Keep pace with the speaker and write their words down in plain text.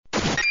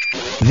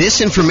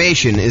This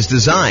information is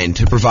designed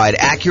to provide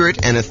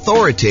accurate and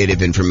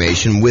authoritative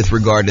information with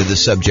regard to the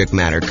subject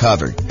matter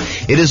covered.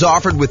 It is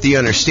offered with the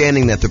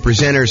understanding that the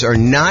presenters are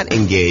not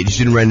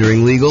engaged in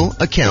rendering legal,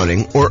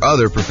 accounting, or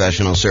other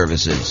professional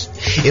services.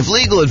 If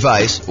legal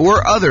advice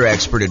or other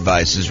expert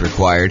advice is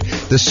required,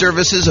 the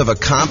services of a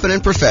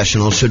competent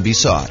professional should be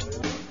sought.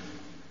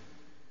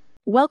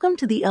 Welcome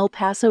to the El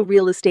Paso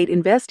Real Estate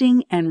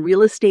Investing and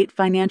Real Estate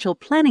Financial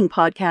Planning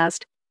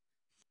Podcast.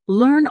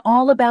 Learn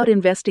all about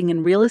investing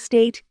in real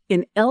estate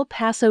in El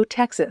Paso,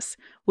 Texas,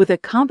 with a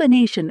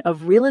combination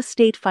of real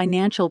estate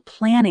financial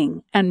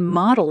planning and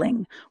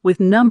modeling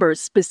with numbers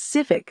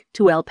specific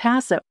to El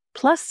Paso,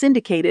 plus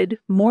syndicated,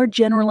 more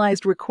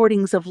generalized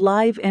recordings of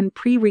live and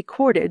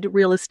pre-recorded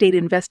real estate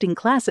investing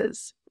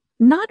classes.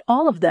 Not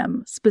all of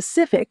them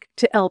specific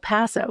to El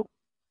Paso.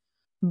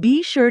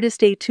 Be sure to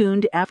stay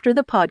tuned after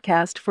the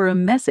podcast for a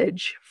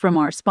message from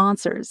our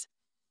sponsors.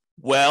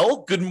 Well,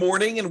 good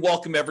morning and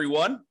welcome,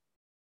 everyone.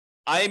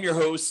 I am your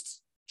host,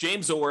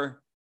 James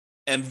Orr,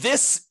 and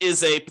this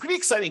is a pretty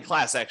exciting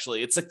class,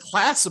 actually. It's a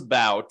class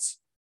about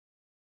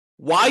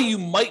why you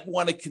might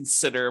want to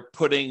consider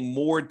putting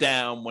more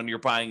down when you're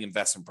buying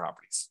investment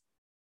properties.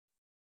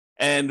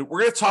 And we're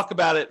going to talk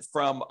about it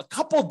from a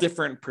couple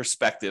different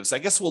perspectives. I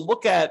guess we'll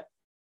look at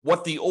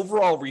what the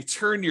overall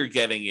return you're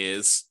getting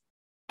is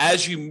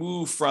as you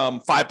move from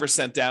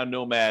 5% down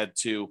Nomad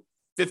to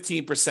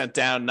 15%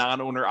 down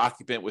non-owner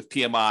occupant with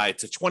PMI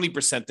to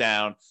 20%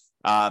 down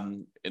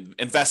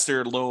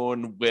investor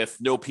loan with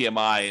no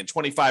PMI and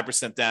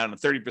 25% down and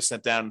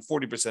 30% down and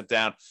 40%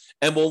 down.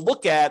 And we'll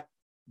look at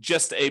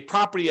just a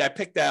property I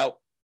picked out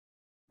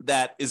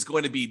that is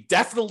going to be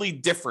definitely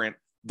different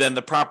than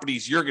the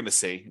properties you're going to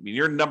see. I mean,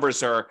 your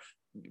numbers are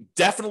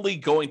definitely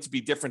going to be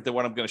different than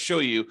what I'm going to show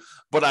you,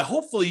 but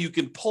hopefully you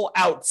can pull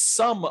out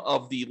some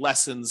of the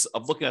lessons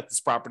of looking at this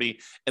property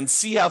and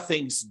see how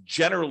things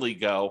generally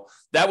go.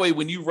 That way,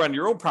 when you run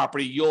your own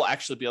property, you'll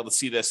actually be able to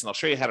see this, and I'll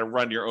show you how to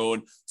run your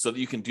own so that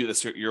you can do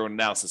this, your own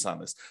analysis on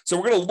this. So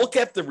we're going to look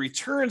at the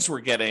returns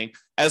we're getting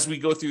as we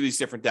go through these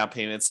different down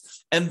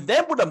payments. And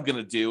then what I'm going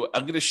to do,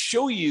 I'm going to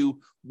show you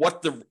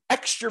what the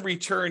extra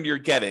return you're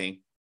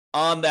getting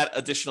on that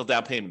additional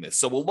down payment is.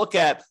 So we'll look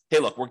at, hey,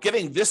 look, we're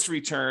getting this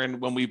return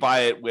when we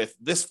buy it with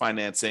this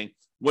financing.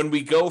 When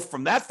we go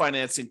from that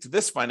financing to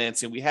this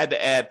financing, we had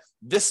to add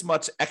this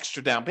much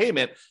extra down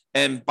payment.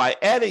 And by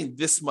adding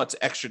this much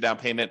extra down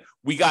payment,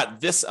 we got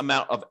this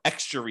amount of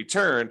extra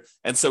return.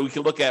 And so we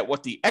can look at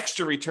what the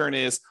extra return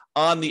is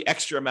on the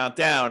extra amount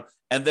down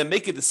and then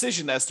make a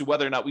decision as to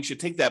whether or not we should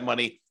take that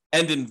money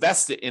and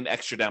invest it in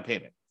extra down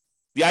payment.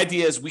 The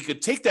idea is we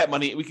could take that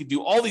money and we could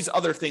do all these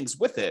other things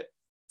with it.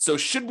 So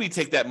should we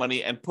take that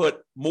money and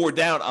put more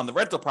down on the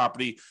rental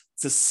property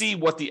to see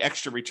what the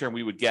extra return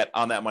we would get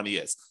on that money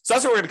is? So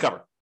that's what we're going to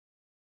cover.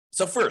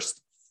 So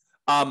first,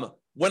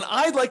 when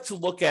I like to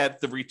look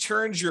at the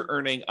returns you're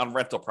earning on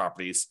rental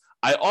properties,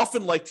 I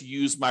often like to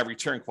use my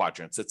return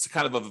quadrants. It's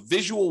kind of a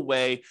visual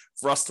way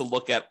for us to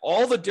look at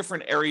all the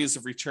different areas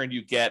of return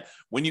you get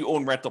when you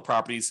own rental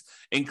properties,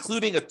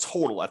 including a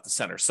total at the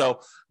center.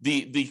 So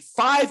the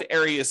 5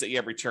 areas that you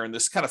have return,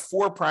 there's kind of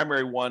 4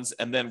 primary ones,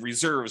 and then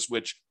reserves,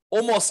 which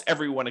almost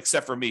everyone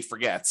except for me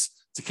forgets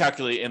to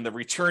calculate in the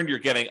return you're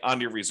getting on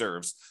your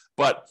reserves.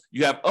 But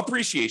you have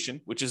appreciation,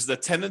 which is the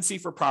tendency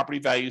for property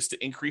values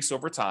to increase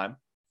over time.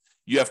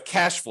 You have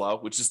cash flow,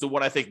 which is the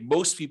one I think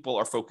most people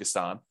are focused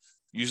on.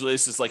 Usually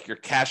this is like your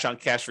cash on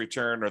cash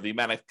return or the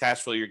amount of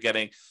cash flow you're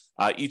getting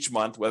each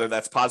month, whether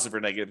that's positive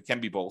or negative. It can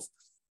be both.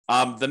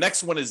 The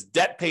next one is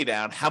debt pay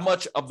down. How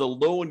much of the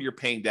loan you're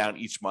paying down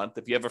each month.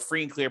 If you have a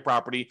free and clear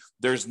property,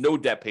 there's no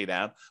debt pay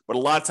down. But a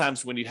lot of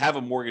times when you have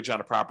a mortgage on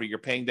a property, you're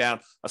paying down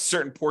a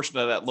certain portion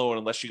of that loan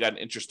unless you got an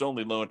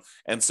interest-only loan.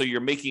 And so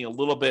you're making a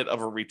little bit of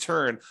a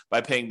return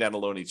by paying down a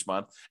loan each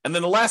month. And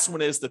then the last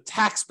one is the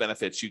tax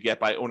benefits you get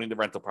by owning the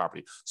rental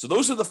property. So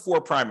those are the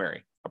 4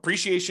 primary: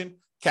 appreciation,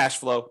 cash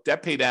flow,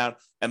 debt pay down,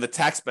 and the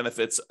tax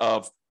benefits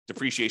of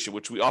depreciation,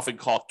 which we often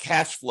call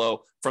cash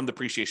flow from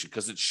depreciation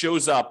because it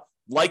shows up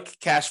like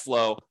cash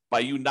flow by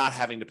you not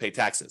having to pay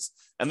taxes.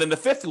 And then the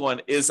 5th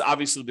one is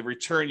obviously the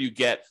return you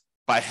get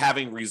by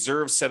having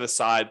reserves set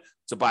aside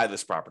to buy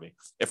this property.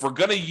 If we're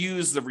going to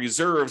use the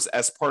reserves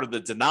as part of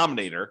the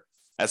denominator,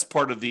 as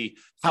part of the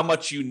how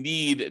much you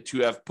need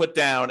to have put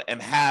down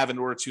and have in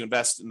order to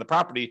invest in the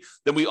property,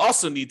 then we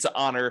also need to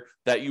honor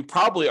that you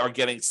probably are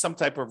getting some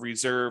type of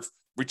reserve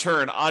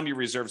return on your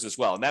reserves as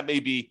well. And that may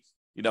be,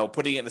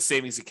 putting it in a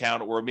savings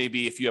account, or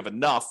maybe if you have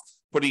enough,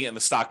 putting it in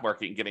the stock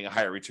market and getting a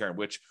higher return,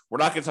 which we're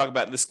not going to talk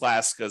about in this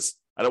class because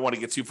I don't want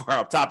to get too far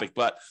off topic,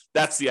 but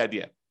that's the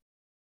idea.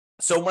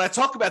 So when I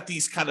talk about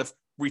these kind of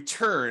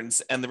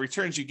returns and the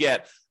returns you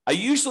get, I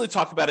usually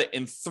talk about it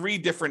in 3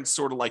 different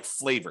sort of like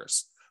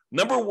flavors.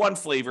 Number 1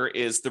 flavor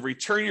is the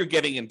return you're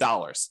getting in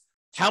dollars.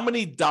 How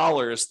many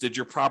dollars did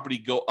your property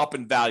go up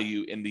in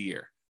value in the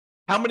year?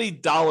 How many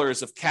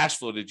dollars of cash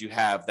flow did you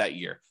have that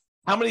year?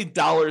 how many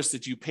dollars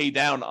did you pay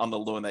down on the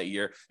loan that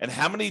year, and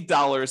how many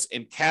dollars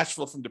in cash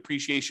flow from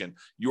depreciation,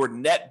 your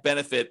net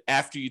benefit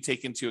after you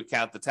take into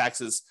account the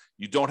taxes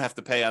you don't have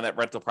to pay on that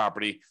rental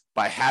property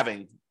by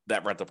having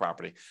that rental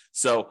property.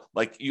 So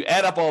like you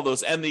add up all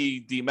those and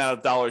the amount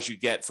of dollars you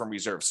get from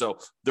reserve. So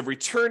the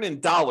return in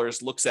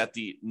dollars looks at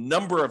the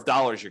number of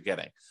dollars you're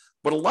getting.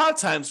 But a lot of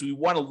times we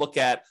want to look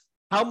at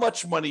how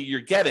much money you're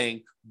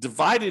getting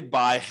divided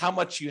by how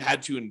much you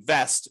had to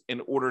invest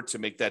in order to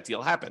make that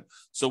deal happen.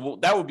 So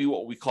that would be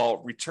what we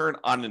call return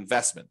on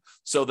investment.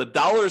 So the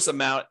dollars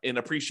amount in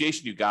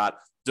appreciation you got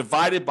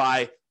divided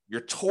by your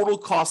total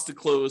cost to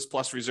close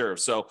plus reserve.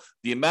 So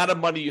the amount of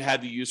money you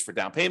had to use for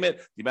down payment,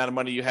 the amount of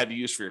money you had to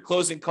use for your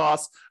closing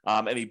costs,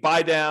 any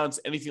buy downs,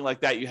 anything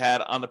like that you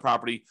had on the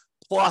property,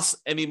 plus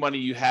any money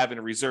you have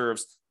in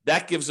reserves,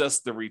 that gives us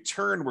the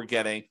return we're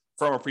getting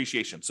from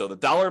appreciation. So the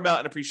dollar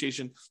amount in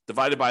appreciation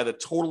divided by the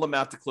total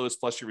amount to close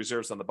plus your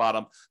reserves on the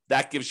bottom,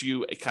 that gives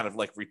you a kind of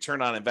like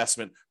return on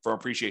investment from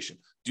appreciation.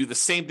 Do the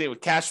same thing with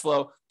cash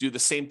flow, do the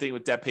same thing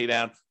with debt pay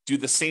down, do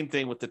the same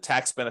thing with the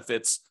tax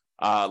benefits,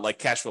 like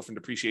cash flow from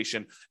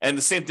depreciation, and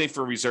the same thing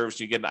for reserves.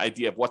 You get an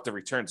idea of what the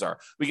returns are.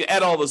 We can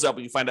add all those up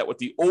and you find out what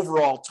the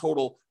overall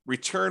total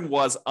return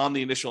was on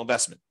the initial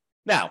investment.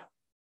 Now,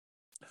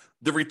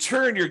 the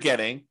return you're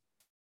getting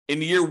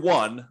in year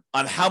one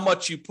on how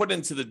much you put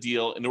into the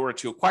deal in order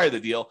to acquire the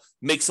deal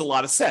makes a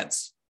lot of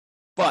sense.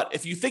 But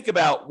if you think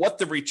about what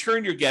the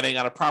return you're getting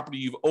on a property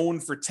you've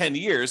owned for 10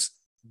 years,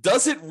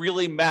 does it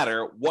really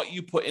matter what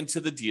you put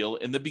into the deal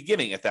in the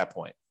beginning at that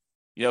point?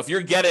 If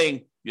you're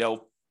getting,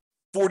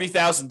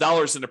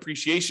 $40,000 in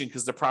appreciation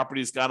because the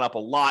property has gone up a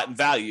lot in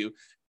value,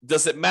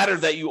 does it matter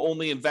that you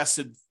only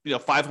invested,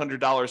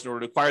 $500 in order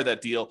to acquire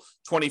that deal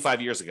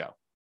 25 years ago?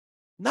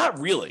 Not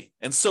really.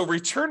 And so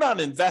return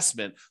on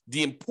investment,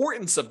 the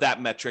importance of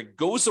that metric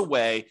goes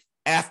away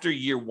after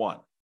year one.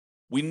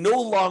 We no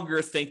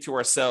longer think to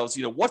ourselves,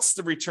 what's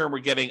the return we're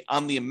getting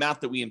on the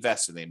amount that we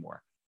invested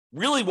anymore?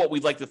 Really what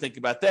we'd like to think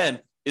about then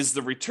is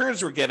the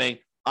returns we're getting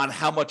on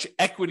how much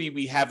equity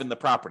we have in the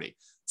property.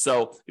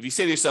 So if you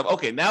say to yourself,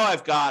 okay, now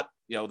I've got,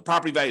 the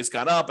property value has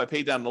gone up, I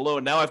paid down the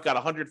loan, now I've got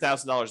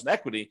 $100,000 in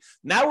equity.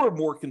 Now we're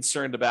more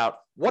concerned about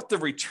what the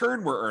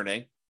return we're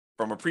earning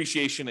from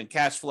appreciation and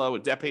cash flow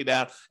and debt pay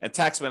down and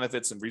tax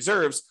benefits and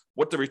reserves,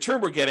 what the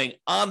return we're getting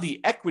on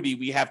the equity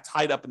we have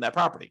tied up in that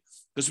property.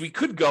 Because we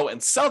could go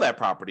and sell that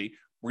property,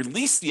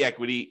 release the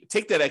equity,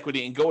 take that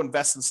equity and go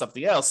invest in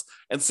something else.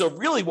 And so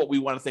really what we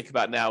want to think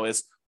about now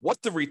is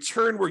what the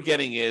return we're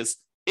getting is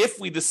if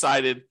we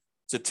decided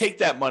to take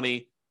that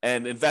money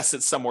and invest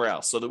it somewhere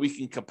else so that we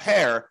can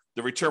compare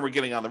the return we're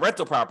getting on the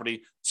rental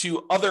property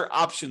to other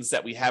options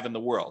that we have in the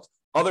world.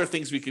 Other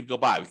things we could go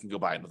buy. We can go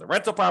buy another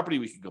rental property.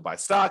 We can go buy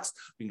stocks.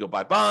 We can go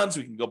buy bonds.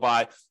 We can go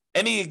buy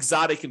any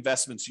exotic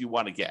investments you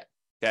want to get.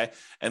 Okay.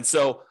 And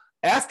so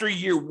after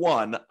year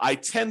one, I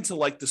tend to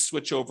like to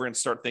switch over and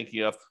start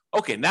thinking of,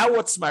 okay, now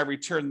what's my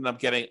return that I'm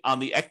getting on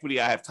the equity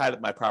I have tied up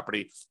in my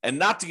property? And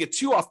not to get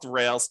too off the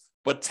rails,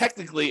 but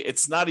technically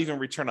it's not even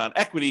return on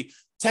equity.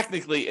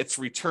 Technically it's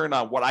return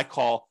on what I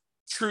call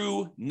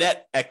true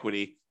net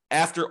equity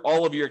after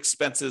all of your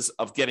expenses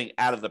of getting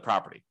out of the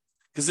property.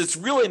 Because it's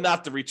really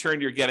not the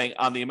return you're getting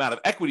on the amount of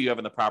equity you have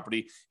in the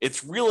property.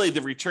 It's really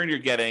the return you're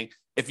getting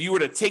if you were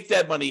to take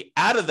that money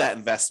out of that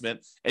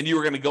investment and you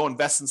were going to go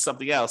invest in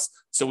something else.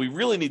 So we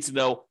really need to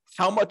know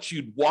how much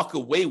you'd walk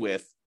away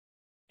with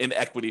in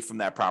equity from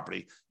that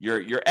property.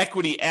 Your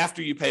equity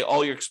after you pay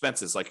all your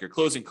expenses, like your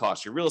closing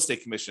costs, your real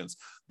estate commissions,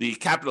 the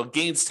capital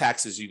gains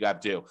taxes you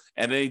got due,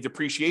 and any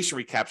depreciation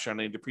recapture on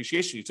any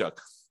depreciation you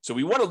took. So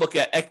we want to look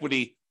at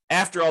equity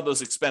after all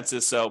those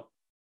expenses. So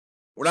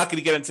we're not going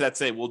to get into that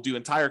today. We'll do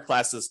entire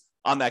classes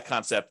on that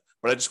concept,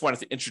 but I just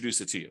wanted to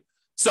introduce it to you.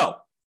 So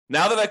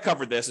now that I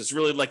covered this, it's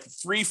really like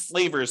three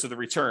flavors of the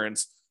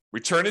returns: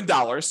 return in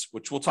dollars,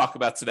 which we'll talk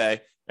about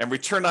today, and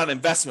return on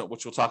investment,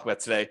 which we'll talk about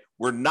today.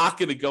 We're not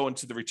going to go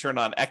into the return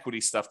on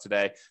equity stuff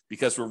today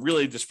because we're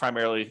really just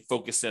primarily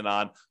focusing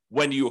on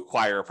when you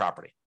acquire a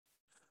property.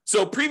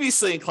 So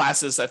previously in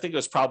classes, I think it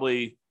was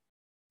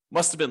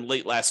must have been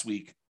late last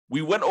week,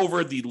 we went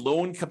over the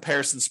loan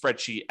comparison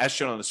spreadsheet as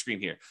shown on the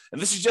screen here.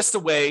 And this is just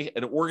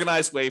an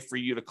organized way for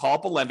you to call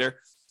up a lender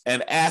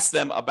and ask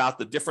them about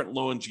the different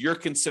loans you're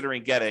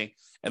considering getting.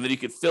 And then you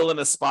could fill in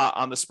a spot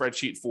on the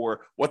spreadsheet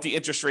for what the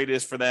interest rate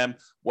is for them,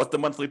 what the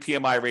monthly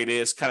PMI rate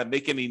is, kind of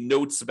make any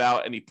notes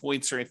about any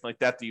points or anything like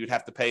that you'd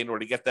have to pay in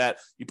order to get that.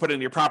 You put in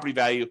your property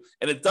value,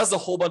 and it does a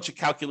whole bunch of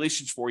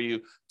calculations for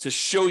you to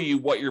show you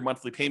what your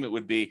monthly payment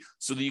would be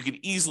so that you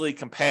can easily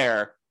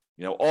compare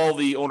all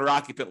the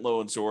owner-occupant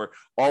loans or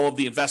all of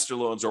the investor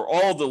loans or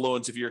all of the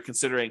loans if you're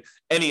considering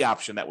any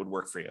option that would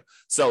work for you.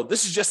 So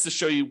this is just to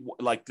show you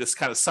like this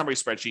kind of summary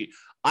spreadsheet.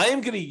 I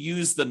am going to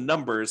use the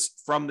numbers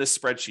from this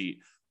spreadsheet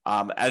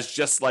as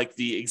just like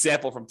the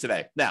example from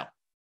today. Now,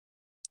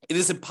 it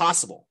is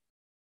impossible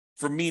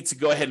for me to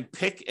go ahead and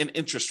pick an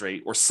interest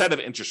rate or set of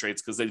interest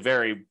rates because they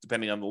vary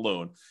depending on the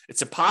loan.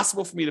 It's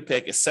impossible for me to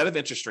pick a set of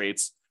interest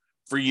rates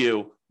for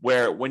you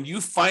where when you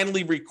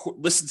finally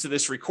listen to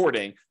this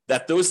recording,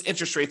 that those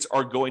interest rates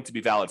are going to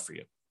be valid for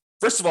you.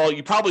 First of all,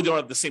 you probably don't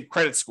have the same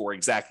credit score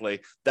exactly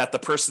that the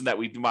person that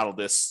we modeled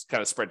this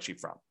kind of spreadsheet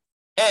from.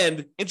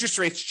 And interest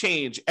rates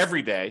change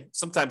every day,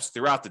 sometimes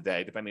throughout the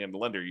day, depending on the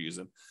lender you're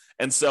using.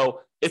 And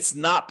so it's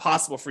not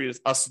possible for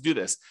us to do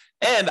this.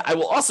 And I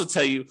will also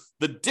tell you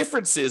the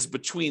differences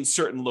between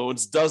certain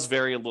loans does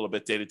vary a little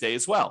bit day to day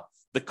as well.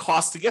 The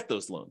cost to get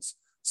those loans.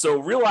 So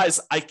realize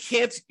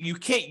you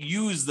can't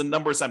use the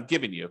numbers I'm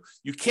giving you.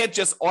 You can't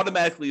just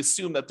automatically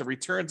assume that the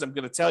returns I'm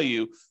going to tell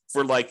you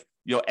for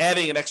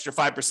adding an extra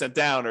 5%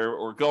 down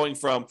or going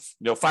from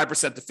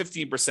 5% to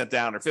 15%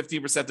 down or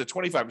 15% to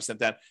 25%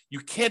 down.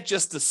 You can't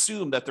just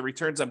assume that the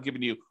returns I'm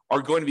giving you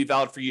are going to be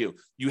valid for you.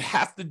 You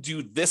have to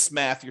do this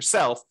math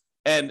yourself.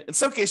 And in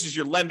some cases,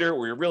 your lender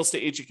or your real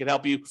estate agent can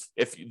help you.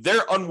 If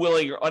they're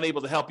unwilling or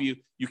unable to help you,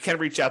 you can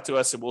reach out to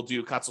us and we'll do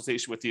a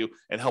consultation with you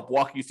and help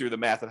walk you through the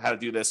math of how to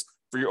do this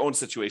for your own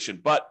situation.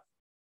 But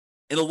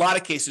in a lot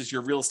of cases,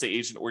 your real estate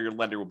agent or your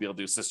lender will be able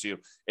to assist you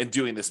in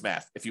doing this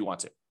math if you want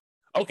to.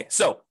 Okay,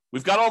 so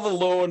we've got all the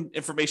loan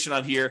information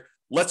on here.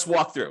 Let's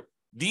walk through.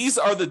 These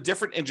are the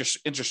different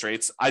interest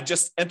rates. I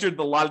just entered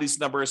a lot of these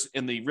numbers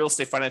in the Real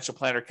Estate Financial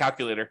Planner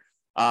calculator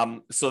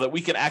so that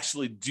we can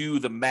actually do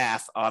the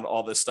math on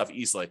all this stuff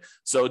easily.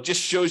 So it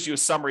just shows you a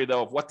summary,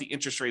 though, of what the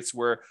interest rates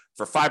were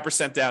for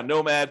 5% down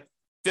Nomad,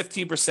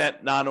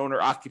 15%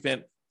 non-owner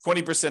occupant,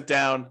 20%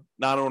 down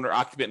non-owner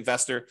occupant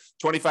investor,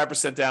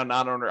 25% down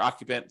non-owner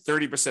occupant,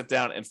 30%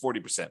 down, and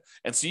 40%.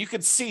 And so you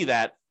can see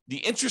that the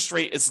interest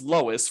rate is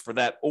lowest for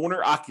that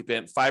owner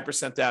occupant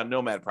 5% down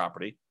Nomad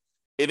property.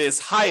 It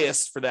is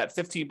highest for that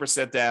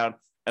 15% down,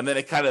 and then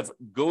it kind of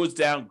goes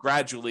down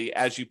gradually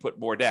as you put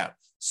more down.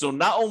 So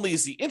not only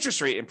is the interest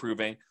rate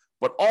improving,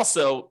 but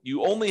also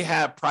you only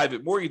have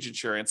private mortgage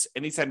insurance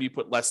anytime you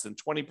put less than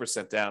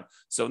 20% down.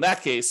 So in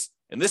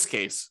this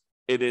case,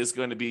 it is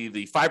going to be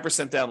the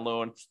 5% down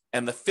loan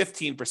and the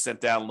 15%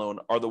 down loan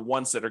are the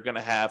ones that are going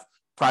to have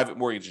private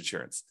mortgage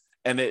insurance.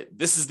 And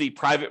this is the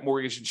private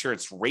mortgage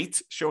insurance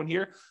rate shown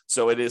here.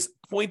 So it is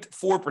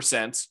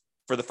 0.4%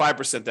 for the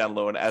 5% down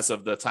loan as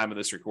of the time of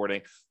this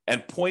recording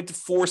and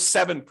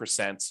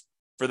 0.47%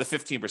 for the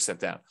 15%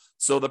 down.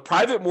 So the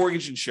private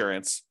mortgage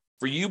insurance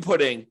for you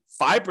putting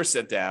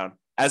 5% down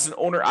as an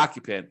owner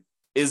occupant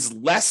is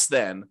less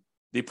than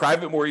the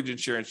private mortgage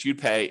insurance you'd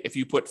pay if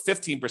you put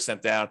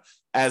 15% down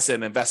as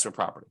an investment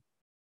property.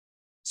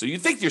 So you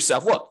think to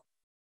yourself, look,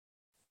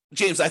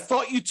 James, I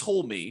thought you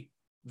told me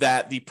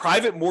that the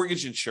private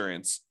mortgage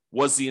insurance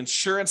was the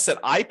insurance that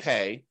I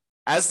pay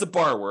as the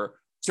borrower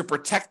to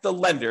protect the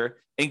lender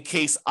in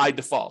case I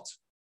default.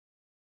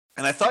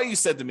 And I thought you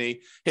said to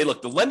me, hey,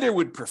 look, the lender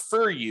would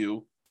prefer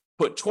you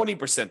put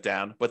 20%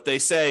 down, but they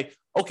say,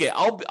 okay,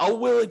 I'll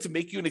willing to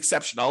make you an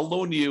exception. I'll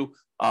loan you,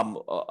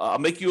 I'll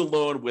make you a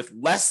loan with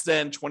less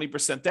than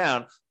 20%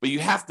 down, but you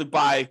have to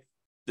buy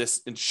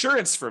this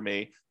insurance for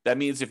me. That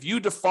means if you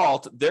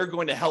default, they're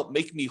going to help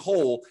make me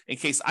whole in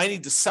case I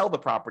need to sell the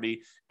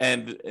property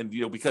and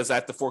because I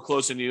have to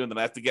foreclose on you and then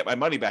I have to get my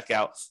money back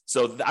out.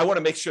 So I want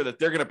to make sure that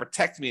they're going to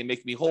protect me and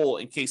make me whole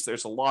in case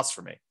there's a loss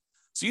for me.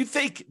 So you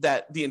think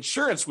that the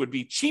insurance would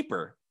be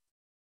cheaper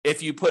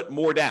if you put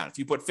more down, if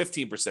you put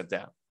 15%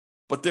 down.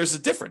 But there's a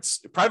difference.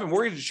 Private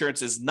mortgage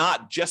insurance is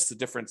not just the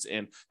difference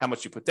in how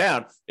much you put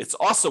down. It's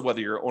also whether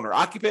you're an owner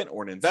occupant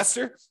or an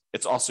investor.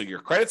 It's also your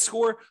credit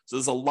score. So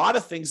there's a lot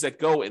of things that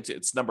go into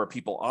its number of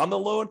people on the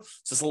loan.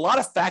 So there's a lot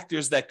of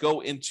factors that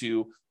go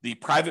into the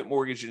private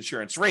mortgage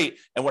insurance rate.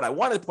 And what I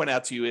want to point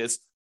out to you is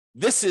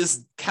this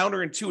is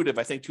counterintuitive,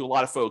 I think, to a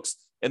lot of folks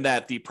in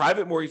that the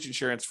private mortgage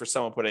insurance for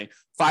someone putting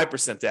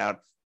 5% down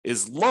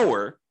is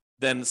lower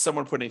than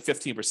someone putting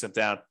 15%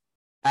 down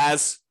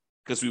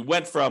because we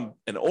went from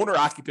an owner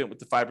occupant with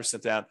the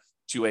 5% down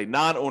to a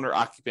non-owner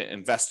occupant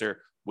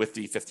investor with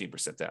the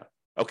 15% down.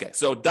 Okay,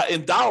 so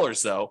in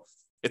dollars, though,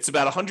 it's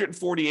about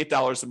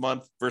 $148 a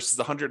month versus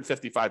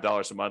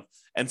 $155 a month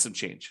and some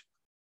change.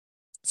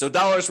 So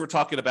dollars, we're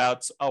talking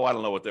about, I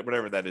don't know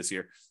whatever that is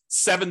here,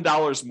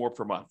 $7 more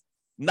per month.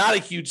 Not a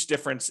huge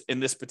difference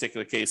in this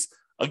particular case.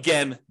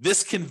 Again,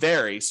 this can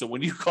vary. So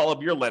when you call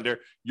up your lender,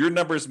 your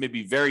numbers may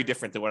be very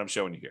different than what I'm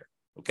showing you here.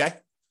 Okay?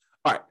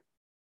 All right.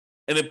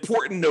 An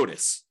important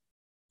notice.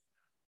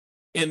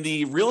 In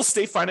the Real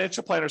Estate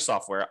Financial Planner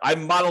software, I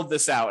modeled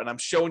this out and I'm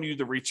showing you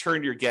the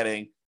return you're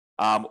getting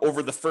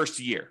over the first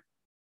year.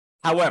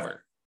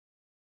 However,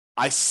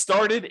 I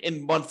started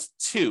in month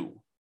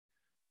 2.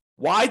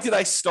 Why did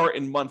I start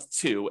in month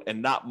 2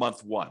 and not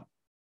month 1?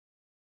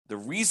 The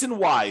reason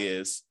why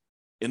is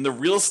in the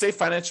Real Estate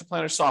Financial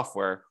Planner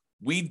software,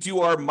 we do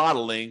our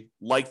modeling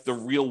like the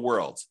real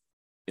world.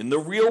 In the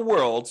real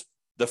world,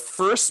 the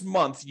first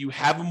month you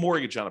have a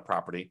mortgage on a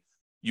property,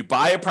 you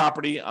buy a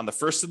property on the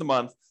first of the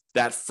month,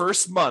 that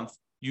first month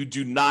you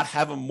do not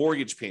have a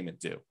mortgage payment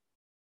due.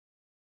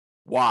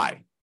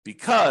 Why?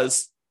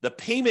 Because the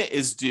payment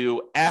is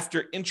due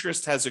after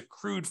interest has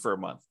accrued for a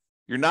month.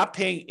 You're not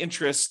paying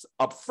interest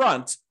up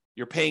front,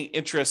 you're paying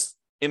interest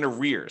in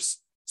arrears.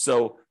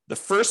 So the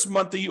first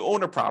month that you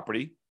own a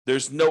property,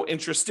 there's no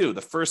interest due.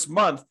 The first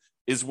month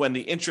is when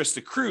the interest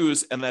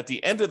accrues, and at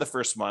the end of the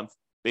first month,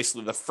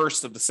 basically the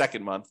first of the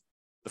second month,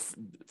 the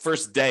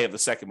first day of the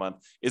second month,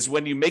 is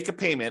when you make a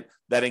payment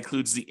that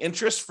includes the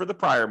interest for the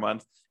prior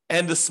month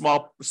and the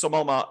small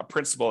amount of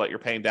principal that you're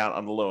paying down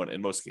on the loan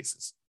in most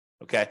cases.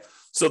 Okay.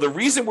 So the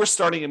reason we're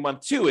starting in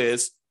month 2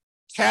 is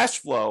cash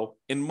flow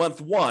in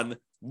month 1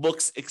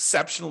 looks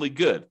exceptionally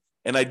good.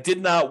 And I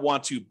did not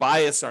want to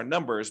bias our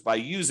numbers by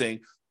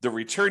using the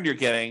return you're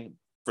getting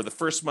for the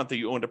first month that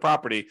you owned a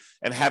property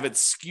and have it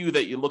skew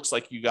that it looks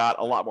like you got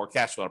a lot more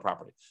cash flow on a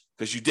property,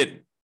 because you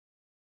didn't.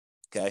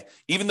 Okay.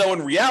 Even though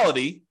in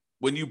reality,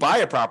 when you buy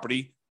a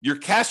property, your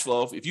cash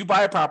flow, if you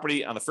buy a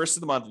property on the first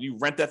of the month and you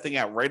rent that thing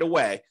out right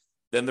away,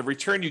 then the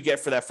return you get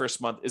for that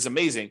first month is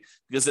amazing,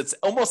 because it's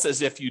almost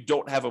as if you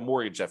don't have a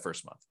mortgage that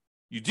first month.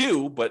 You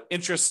do, but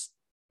interest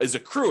is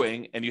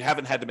accruing and you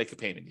haven't had to make a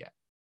payment yet.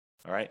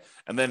 All right.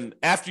 And then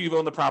after you've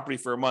owned the property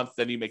for a month,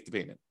 then you make the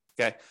payment.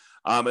 Okay.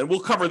 And we'll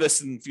cover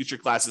this in future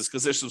classes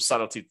because there's some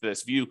subtlety to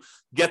this. If you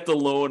get the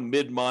loan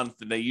mid-month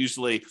and they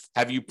usually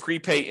have you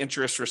prepay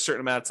interest for a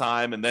certain amount of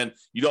time, and then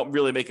you don't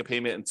really make a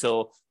payment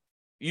until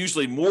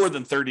usually more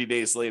than 30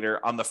 days later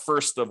on the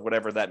first of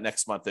whatever that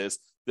next month is,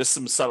 there's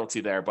some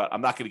subtlety there, but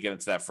I'm not going to get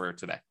into that for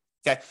today.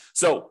 Okay.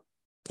 So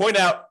point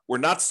out, we're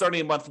not starting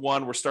in month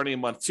 1, we're starting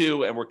in month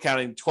 2, and we're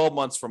counting 12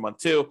 months from month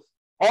 2.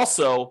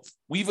 Also,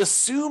 we've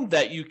assumed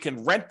that you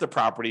can rent the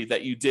property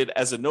that you did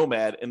as a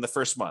nomad in the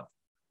first month,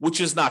 which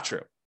is not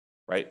true,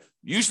 right?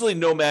 Usually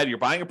nomad, you're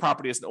buying a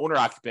property as an owner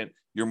occupant,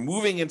 you're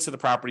moving into the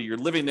property, you're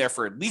living there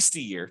for at least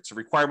a year. It's a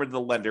requirement of the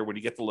lender when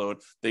you get the loan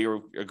that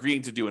you're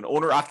agreeing to do an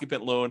owner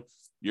occupant loan.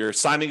 You're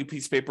signing a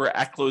piece of paper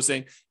at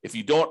closing. If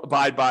you don't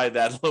abide by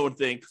that loan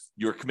thing,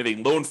 you're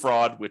committing loan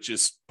fraud, which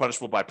is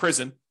punishable by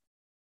prison.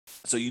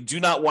 So you do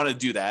not want to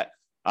do that.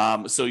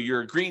 So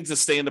you're agreeing to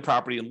stay in the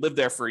property and live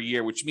there for a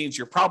year, which means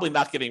you're probably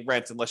not getting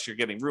rent unless you're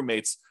getting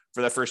roommates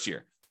for that first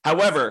year.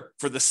 However,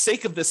 for the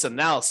sake of this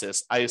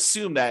analysis, I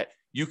assume that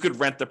you could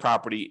rent the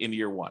property in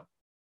year 1.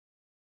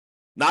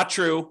 Not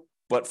true,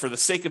 but for the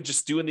sake of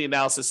just doing the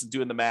analysis and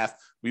doing the math,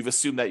 we've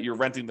assumed that you're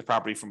renting the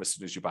property from as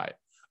soon as you buy it.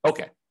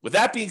 Okay, with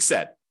that being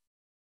said,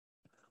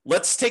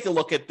 let's take a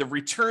look at the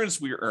returns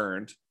we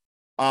earned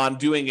on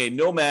doing a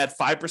nomad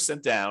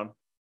 5% down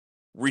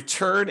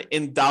return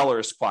in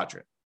dollars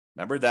quadrant.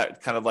 Remember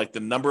that kind of like the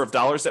number of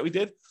dollars that we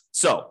did?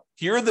 So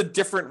here are the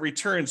different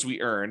returns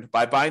we earned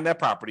by buying that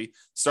property,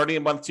 starting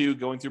in month 2,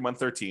 going through month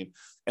 13.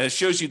 And it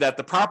shows you that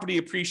the property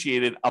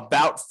appreciated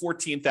about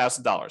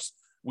 $14,000.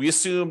 We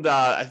assumed,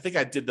 I think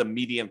I did the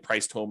median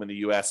priced home in the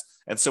US.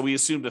 And so we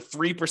assumed a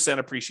 3%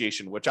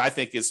 appreciation, which I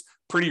think is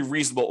pretty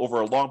reasonable over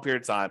a long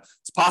period of time.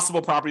 It's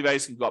possible property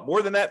values can go up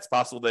more than that. It's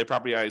possible that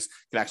property values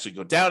can actually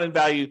go down in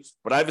value.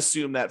 But I've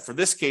assumed that for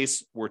this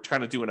case, we're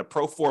trying to do in a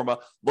pro forma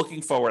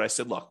looking forward. I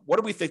said, look, what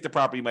do we think the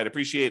property might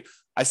appreciate?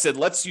 I said,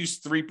 let's use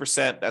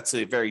 3%. That's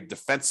a very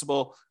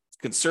defensible,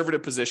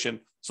 conservative position.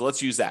 So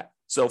let's use that.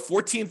 So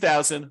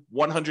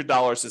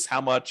 $14,100 is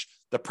how much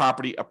the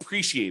property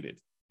appreciated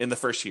in the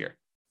first year.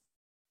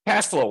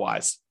 Cash flow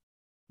wise,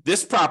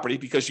 this property,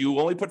 because you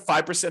only put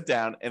 5%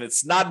 down and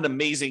it's not an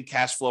amazing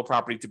cash flow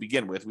property to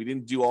begin with, we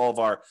didn't do all of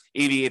our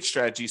 88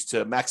 strategies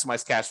to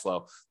maximize cash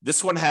flow.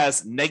 This one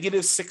has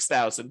negative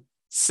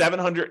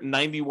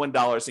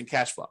 $6,791 in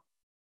cash flow.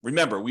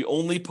 Remember, we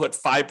only put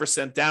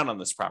 5% down on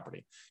this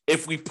property.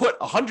 If we put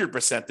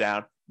 100%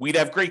 down, we'd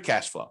have great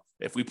cash flow.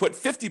 If we put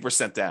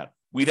 50% down,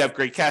 we'd have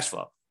great cash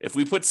flow. If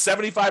we put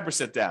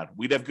 75% down,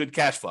 we'd have good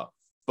cash flow.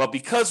 But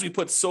because we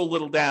put so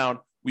little down,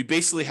 we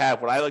basically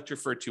have what I like to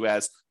refer to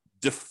as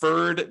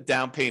deferred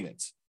down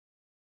payments,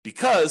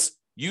 because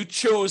you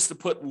chose to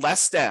put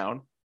less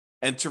down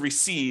and to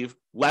receive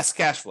less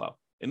cash flow.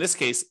 In this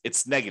case,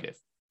 it's negative.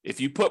 If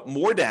you put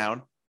more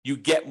down, you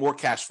get more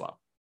cash flow.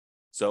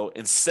 So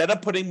instead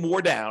of putting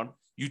more down,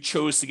 you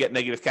chose to get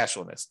negative cash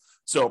flow in this.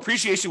 So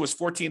appreciation was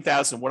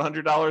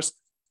 $14,100.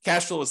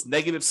 Cash flow was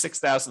negative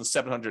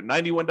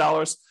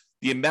 $6,791.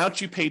 The amount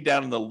you paid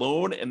down in the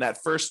loan in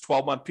that first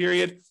 12-month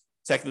period,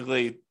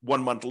 technically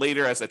 1 month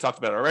later, as I talked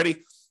about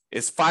already,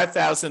 is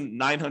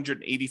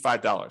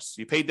 $5,985. So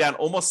you paid down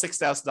almost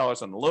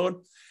 $6,000 on the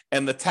loan,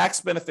 and the tax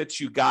benefits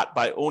you got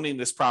by owning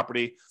this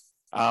property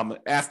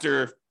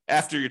after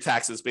your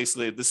taxes,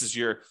 basically this is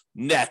your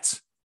net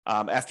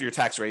after your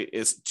tax rate,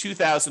 is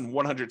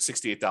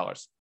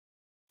 $2,168.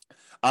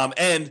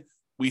 And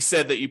we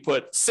said that you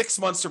put 6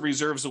 months of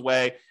reserves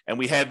away, and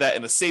we had that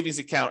in a savings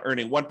account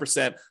earning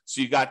 1%.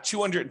 So you got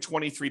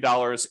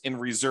 $223 in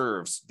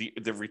reserves,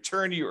 the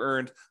return you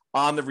earned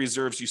on the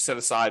reserves you set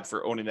aside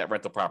for owning that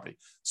rental property.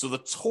 So the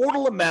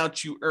total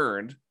amount you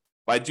earned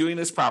by doing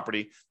this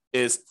property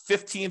is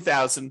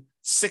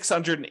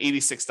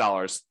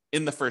 $15,686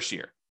 in the first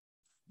year.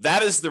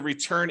 That is the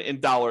return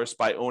in dollars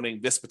by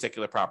owning this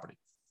particular property.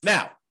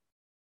 Now,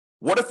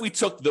 what if we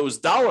took those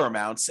dollar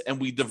amounts and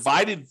we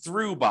divided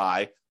through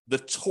by the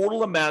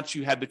total amount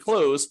you had to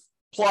close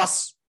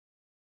plus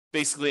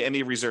basically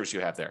any reserves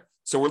you have there?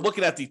 So we're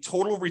looking at the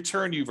total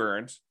return you've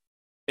earned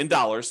in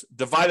dollars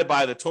divided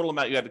by the total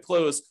amount you had to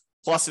close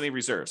plus any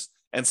reserves.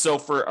 And so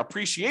for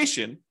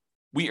appreciation,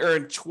 we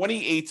earned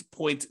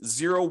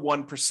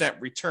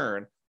 28.01%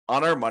 return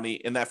on our money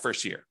in that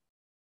first year.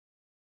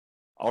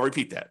 I'll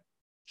repeat that.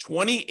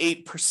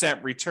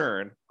 28%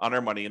 return on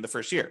our money in the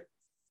first year.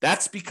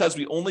 That's because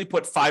we only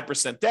put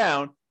 5%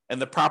 down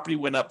and the property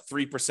went up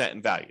 3%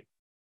 in value.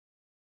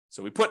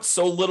 So we put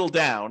so little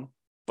down,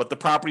 but the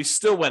property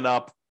still went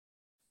up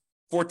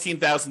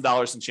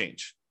 $14,000 and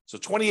change. So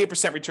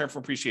 28% return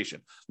from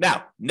appreciation.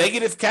 Now,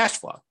 negative cash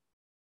flow.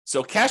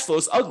 So cash flow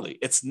is ugly.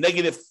 It's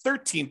negative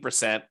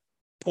 13%,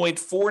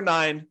 negative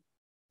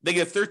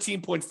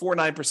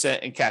 13.49%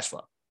 in cash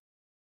flow.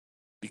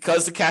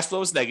 Because the cash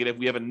flow is negative,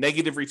 we have a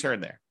negative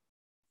return there.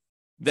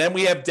 Then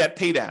we have debt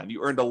pay down.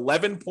 You earned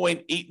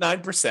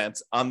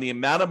 11.89% on the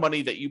amount of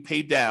money that you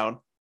paid down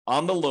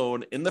on the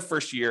loan in the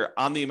first year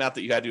on the amount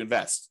that you had to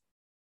invest.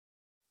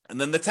 And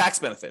then the tax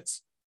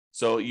benefits.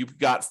 So you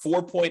got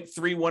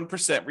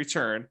 4.31%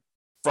 return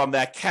from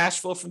that cash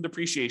flow from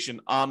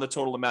depreciation on the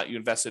total amount you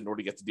invested in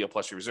order to get the deal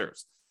plus your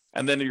reserves.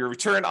 And then your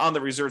return on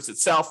the reserves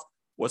itself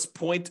was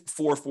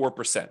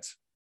 0.44%.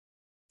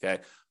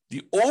 Okay.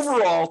 The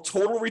overall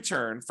total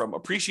return from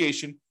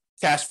appreciation,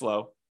 cash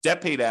flow,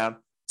 debt pay down,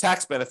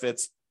 tax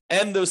benefits,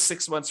 and those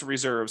 6 months of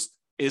reserves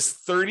is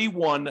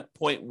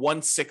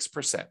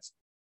 31.16%.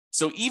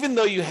 So even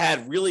though you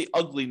had really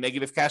ugly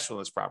negative cash flow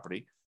in this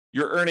property,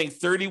 you're earning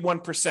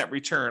 31%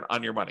 return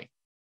on your money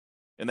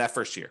in that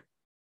first year.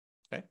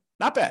 Okay,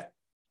 not bad.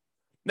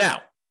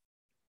 Now,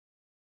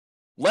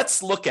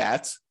 let's look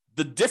at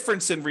the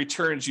difference in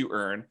returns you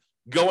earn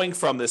going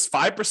from this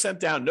 5%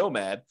 down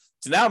nomad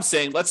to now I'm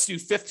saying, let's do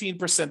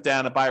 15%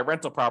 down and buy a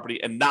rental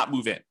property and not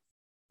move in.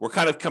 We're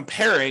kind of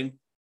comparing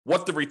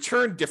what the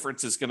return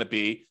difference is going to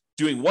be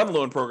doing one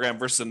loan program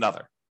versus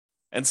another.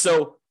 And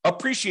so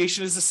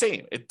appreciation is the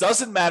same. It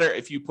doesn't matter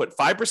if you put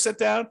 5%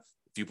 down,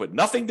 if you put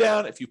nothing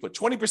down, if you put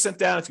 20%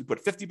 down, if you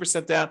put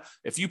 50% down,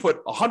 if you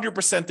put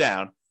 100%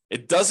 down,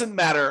 it doesn't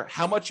matter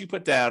how much you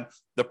put down.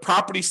 The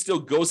property still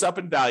goes up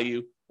in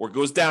value or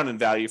goes down in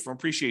value from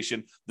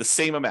appreciation the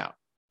same amount.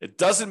 It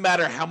doesn't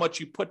matter how much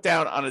you put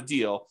down on a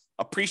deal.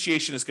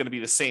 Appreciation is going to be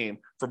the same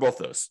for both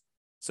those.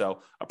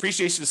 So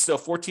appreciation is still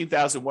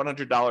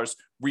 $14,100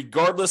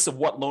 regardless of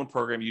what loan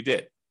program you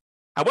did.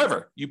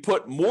 However, you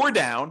put more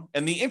down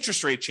and the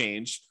interest rate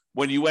changed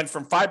when you went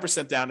from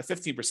 5% down to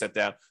 15%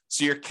 down.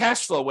 So your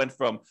cash flow went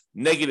from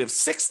negative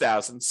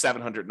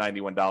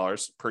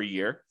 $6,791 per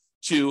year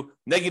to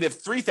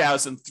negative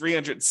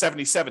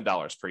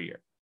 $3,377 per year.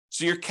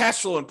 So your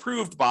cash flow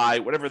improved by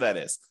whatever that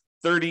is,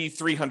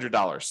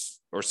 $3,300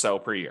 or so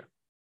per year.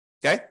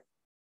 Okay.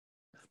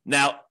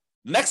 Now,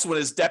 next one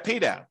is debt pay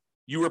down.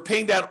 You were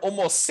paying down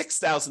almost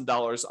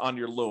 $6,000 on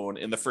your loan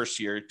in the first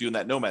year doing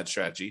that nomad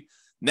strategy.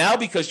 Now,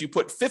 because you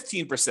put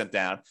 15%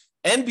 down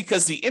and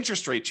because the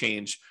interest rate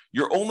changed,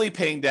 you're only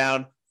paying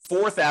down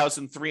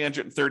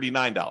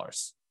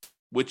 $4,339,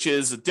 which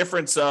is a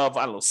difference of,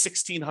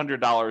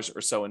 $1,600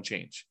 or so in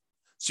change.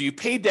 So you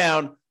paid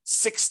down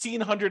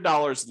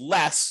 $1,600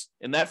 less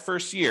in that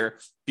first year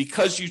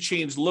because you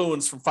changed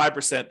loans from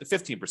 5% to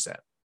 15%.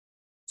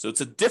 So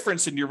it's a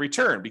difference in your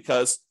return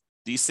because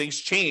these things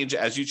change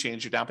as you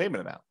change your down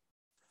payment amount.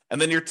 And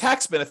then your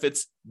tax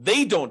benefits,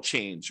 they don't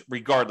change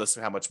regardless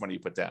of how much money you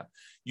put down.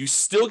 You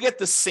still get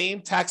the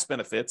same tax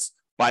benefits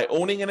by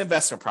owning an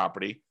investment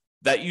property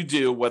that you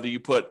do, whether you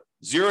put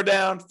 0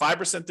 down,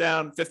 5%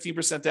 down,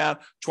 15% down,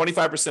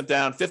 25%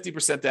 down,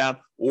 50% down,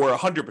 or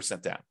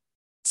 100% down.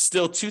 It's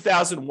still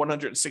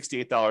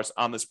 $2,168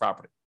 on this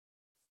property.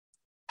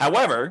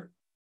 However,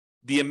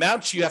 the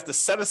amounts you have to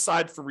set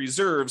aside for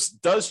reserves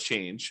does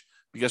change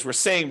because we're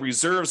saying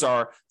reserves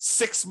are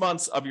 6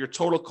 months of your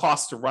total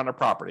cost to run a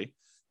property.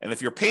 And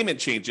if your payment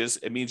changes,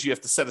 it means you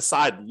have to set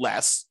aside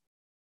less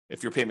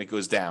if your payment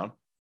goes down.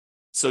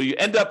 So you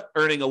end up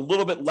earning a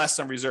little bit less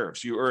on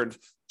reserves. You earned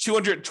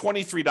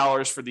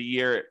 $223 for the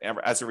year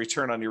as a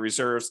return on your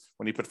reserves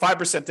when you put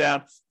 5%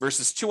 down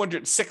versus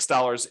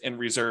 $206 in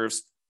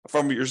reserves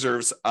from your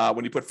reserves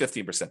when you put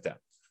 15% down.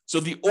 So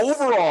the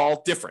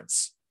overall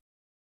difference,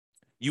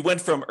 you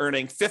went from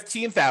earning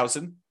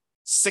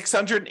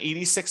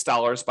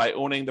 $15,686 by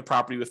owning the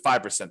property with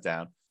 5%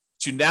 down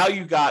to now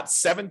you got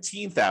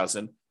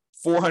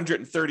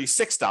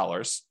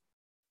 $17,436.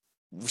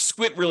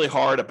 Squint really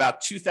hard,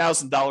 about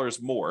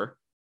 $2,000 more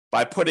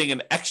by putting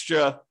an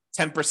extra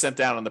 10%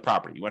 down on the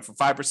property. You went from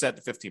 5%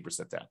 to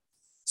 15% down.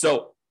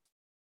 So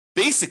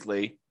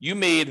basically, you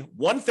made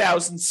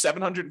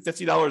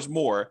 $1,750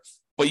 more,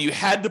 but you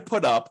had to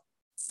put up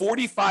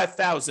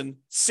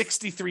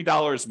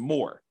 $45,063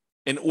 more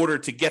in order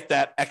to get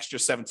that extra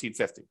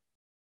 $1,750.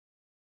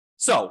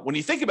 So when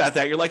you think about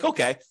that, you're like,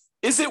 okay,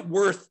 is it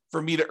worth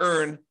for me to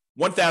earn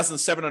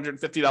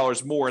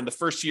 $1,750 more in the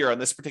first year on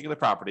this particular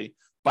property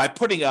by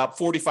putting up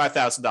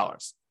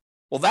 $45,000?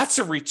 Well, that's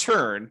a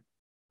return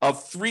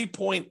of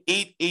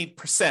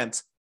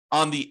 3.88%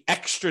 on the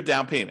extra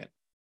down payment.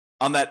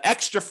 On that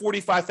extra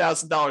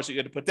 $45,000 that you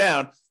had to put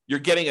down, you're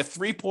getting a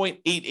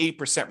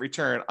 3.88%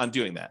 return on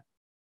doing that.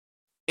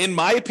 In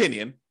my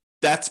opinion,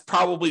 that's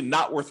probably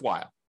not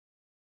worthwhile,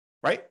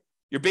 right?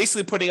 You're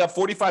basically putting up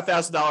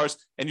 $45,000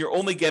 and you're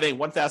only getting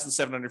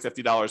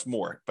 $1,750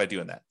 more by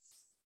doing that.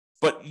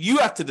 But you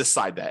have to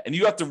decide that, and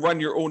you have to run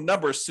your own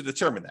numbers to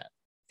determine that.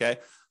 Okay.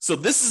 So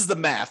this is the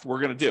math we're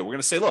going to do. We're going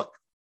to say, look,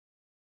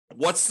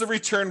 what's the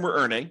return we're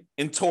earning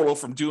in total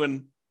from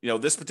doing,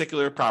 this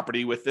particular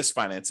property with this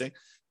financing?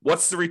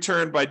 What's the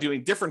return by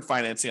doing different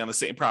financing on the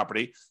same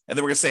property? And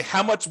then we're going to say,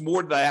 how much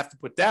more did I have to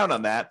put down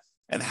on that?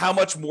 And how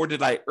much more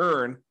did I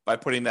earn by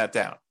putting that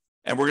down?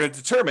 And we're going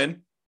to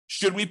determine,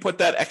 should we put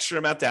that extra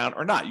amount down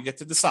or not? You get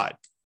to decide.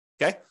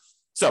 Okay.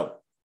 So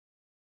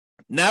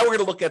now we're going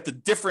to look at the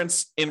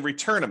difference in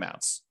return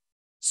amounts.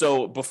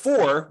 So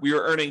before, we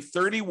were earning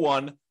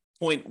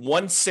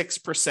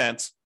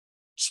 31.16%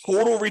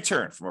 total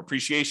return from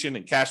appreciation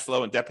and cash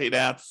flow and debt pay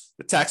down,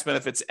 the tax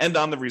benefits, and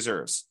on the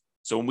reserves.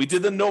 So when we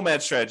did the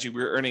Nomad strategy,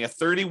 we were earning a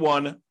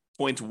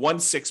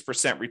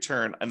 31.16%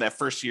 return in that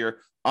first year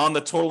on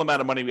the total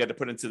amount of money we had to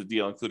put into the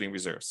deal, including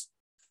reserves.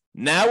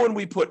 Now, when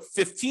we put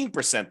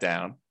 15%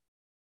 down,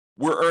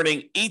 we're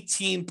earning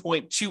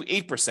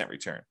 18.28%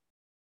 return.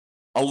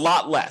 A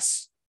lot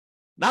less.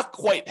 Not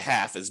quite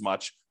half as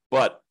much,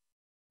 but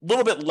a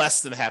little bit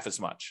less than half as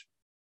much.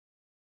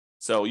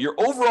 So your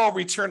overall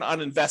return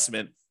on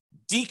investment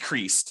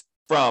decreased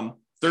from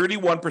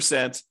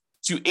 31%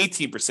 to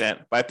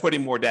 18% by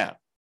putting more down.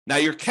 Now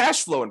your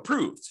cash flow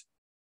improved,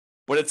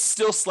 but it's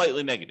still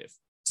slightly negative.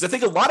 Because I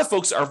think a lot of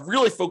folks are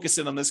really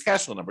focusing on this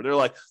cash flow number. They're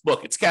like,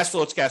 look, it's cash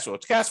flow, it's cash flow,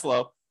 it's cash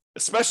flow,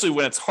 especially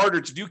when it's harder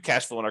to do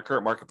cash flow in our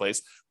current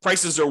marketplace.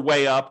 Prices are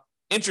way up,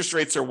 interest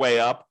rates are way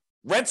up,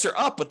 rents are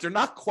up, but they're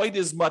not quite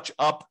as much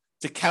up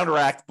to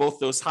counteract both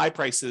those high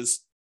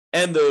prices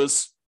and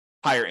those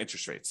higher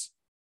interest rates.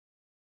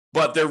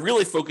 But they're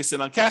really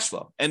focusing on cash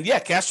flow. And yeah,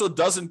 cash flow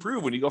does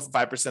improve when you go from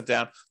 5%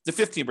 down to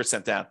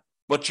 15% down,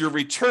 but your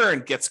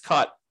return gets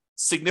cut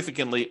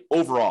significantly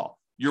overall.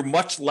 You're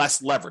much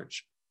less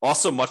leverage,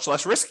 also much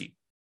less risky.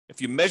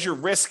 If you measure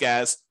risk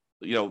as,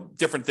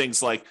 different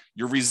things like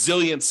your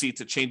resiliency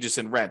to changes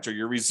in rent, or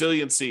your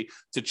resiliency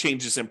to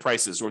changes in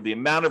prices, or the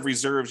amount of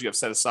reserves you have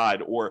set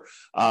aside, or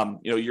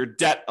your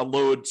debt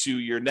load to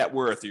your net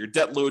worth, or your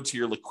debt load to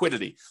your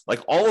liquidity, like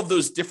all of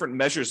those different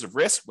measures of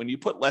risk, when you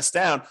put less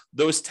down,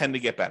 those tend to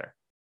get better.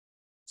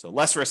 So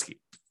less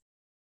risky.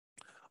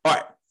 All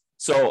right.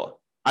 So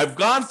I've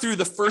gone through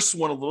the first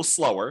one a little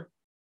slower.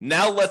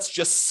 Now let's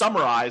just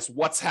summarize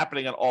what's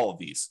happening on all of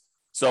these.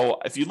 So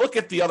if you look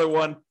at the other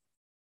one,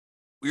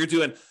 we were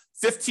doing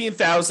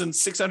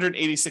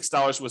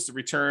 $15,686 was the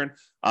return.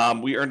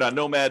 We earned on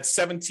Nomad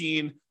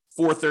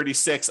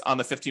 $17,436 on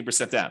the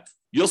 15% down.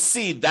 You'll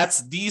see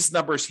that's these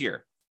numbers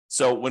here.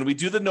 So when we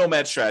do the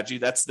Nomad strategy,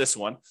 that's this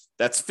one.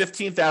 That's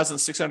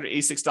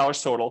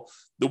 $15,686 total.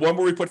 The one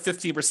where we put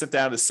 15%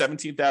 down is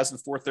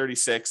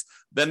 $17,436.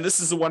 Then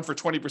this is the one for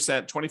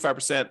 20%,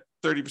 25%,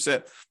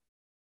 30%,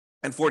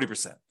 and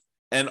 40%.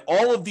 And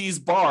all of these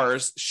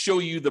bars show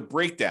you the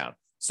breakdown.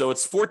 So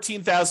it's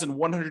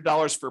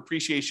 $14,100 for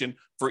appreciation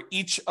for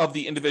each of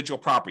the individual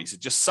properties. It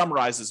just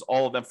summarizes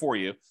all of them for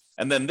you.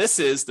 And then this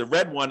is, the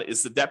red one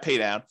is the debt pay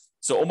down.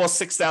 So almost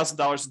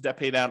 $6,000 in debt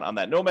pay down on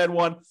that Nomad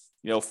one,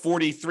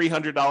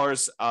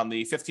 $4,300 on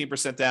the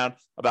 15% down,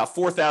 about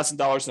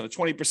 $4,000 on the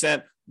 20%,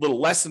 a little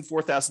less than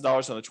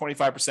 $4,000 on the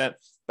 25%,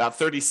 about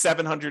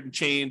 $3,700 and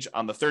change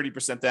on the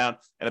 30% down,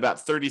 and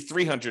about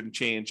 $3,300 and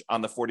change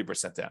on the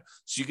 40% down.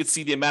 So you can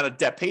see the amount of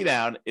debt pay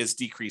down is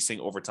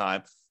decreasing over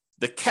time.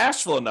 The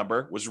cash flow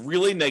number was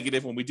really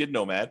negative when we did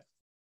Nomad,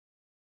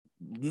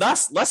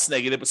 not less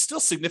negative, but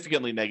still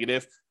significantly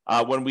negative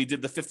when we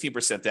did the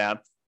 15% down.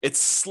 It's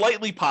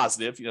slightly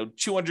positive,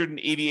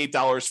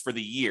 $288 for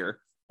the year,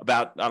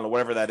 about, I don't know,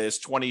 whatever that is,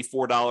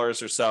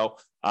 $24 or so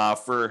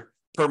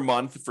per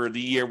month for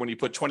the year when you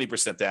put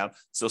 20% down.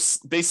 So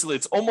basically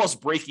it's almost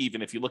break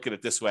even if you look at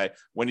it this way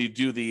when you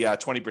do the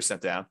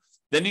 20% down.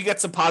 Then you get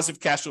some positive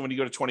cash flow when you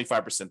go to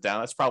 25% down.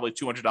 That's probably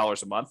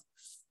 $200 a month.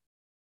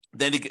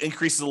 Then it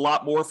increases a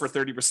lot more for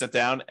 30%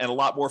 down and a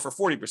lot more for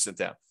 40%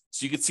 down.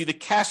 So you can see the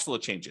cash flow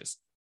changes.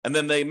 And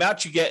then the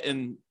amount you get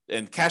in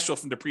cash flow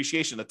from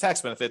depreciation, the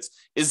tax benefits,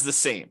 is the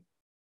same.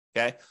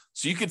 Okay.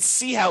 So you can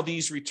see how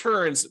these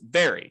returns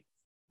vary.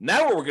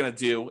 Now what we're going to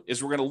do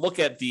is we're going to look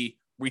at the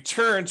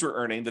returns we're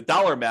earning, the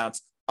dollar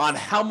amounts, on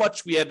how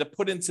much we had to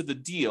put into the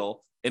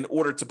deal in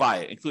order to buy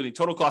it, including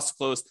total cost to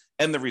close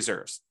and the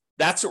reserves.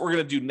 That's what we're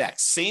going to do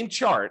next. Same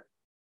chart,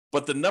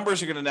 but the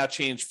numbers are going to now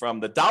change from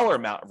the dollar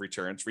amount of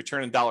returns,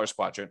 return in dollars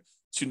quadrant,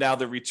 to now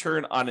the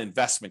return on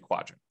investment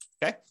quadrant.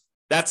 Okay,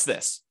 that's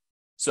this.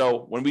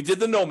 So when we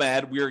did the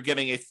Nomad, we were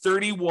getting a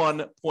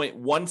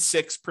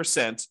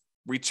 31.16%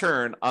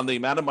 return on the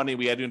amount of money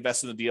we had to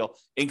invest in the deal,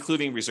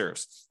 including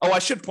reserves. Oh, I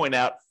should point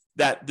out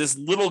that this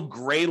little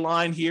gray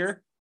line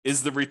here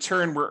is the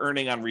return we're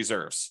earning on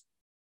reserves.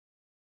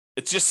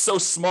 It's just so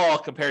small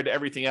compared to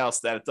everything else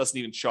that it doesn't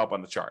even show up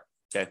on the chart.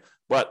 Okay,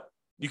 but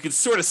you can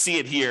sort of see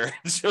it here.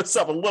 It shows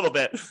up a little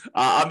bit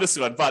on this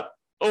one, but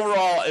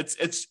overall,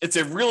 it's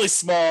a really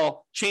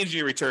small change in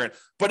your return,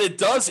 but it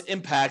does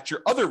impact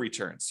your other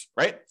returns,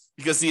 right?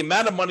 Because the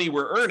amount of money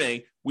we're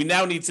earning, we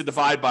now need to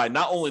divide by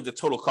not only the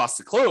total cost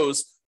to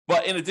close,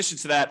 But in addition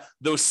to that,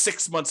 those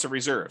 6 months of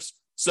reserves.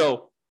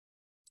 So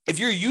if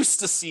you're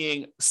used to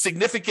seeing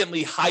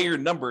significantly higher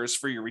numbers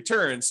for your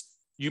returns,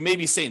 you may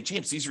be saying,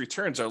 James, these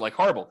returns are like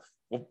horrible.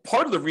 Well,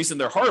 part of the reason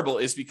they're horrible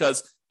is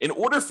because in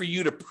order for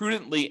you to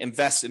prudently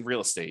invest in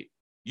real estate,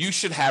 you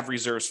should have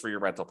reserves for your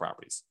rental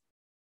properties.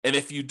 And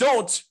if you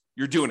don't,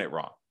 you're doing it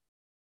wrong.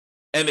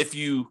 And if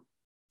you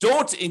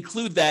don't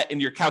include that in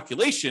your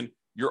calculation,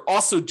 you're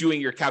also doing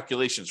your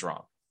calculations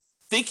wrong.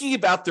 Thinking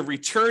about the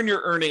return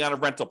you're earning on a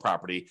rental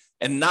property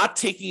and not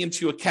taking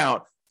into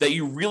account that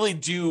you really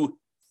do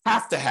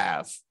have to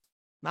have,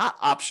 not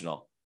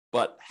optional,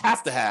 but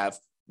have to have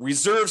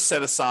reserves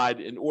set aside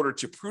in order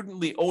to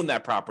prudently own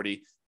that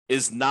property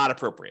is not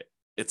appropriate.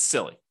 It's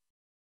silly.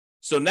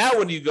 So now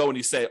when you go and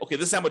you say, okay,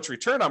 this is how much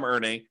return I'm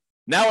earning,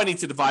 now I need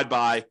to divide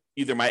by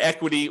either my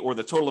equity or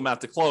the total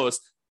amount to close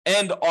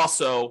and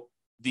also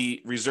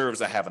the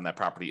reserves I have on that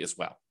property as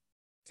well.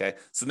 Okay,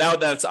 so now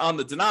that it's on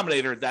the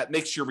denominator, that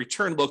makes your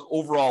return look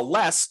overall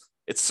less.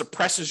 It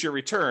suppresses your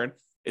return.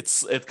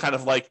 It kind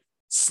of like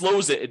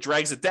slows it, it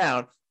drags it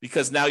down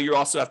because now you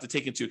also have to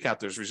take into account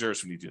those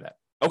reserves when you do that.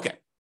 Okay,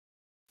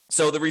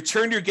 so the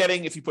return you're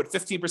getting if you put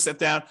 15%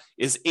 down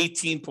is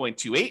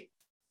 18.28.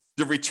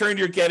 The return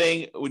you're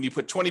getting when you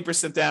put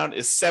 20% down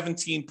is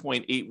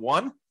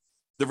 17.81.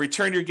 The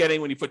return you're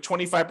getting when you put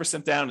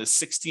 25% down is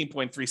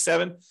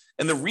 16.37.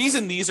 And the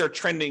reason these are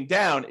trending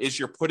down is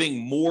you're putting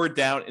more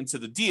down into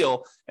the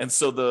deal. And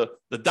so the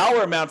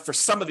dollar amount for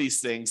some of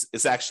these things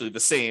is actually the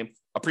same,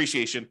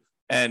 appreciation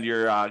and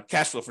your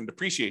cash flow from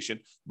depreciation.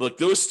 But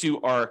those two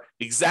are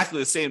exactly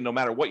the same no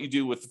matter what you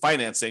do with the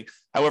financing.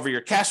 However,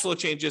 your cash flow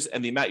changes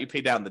and the amount you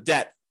pay down the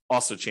debt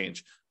also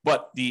change.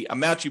 But the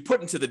amount you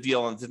put into the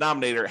deal on the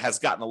denominator has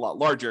gotten a lot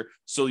larger.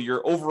 So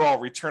your overall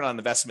return on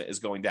investment is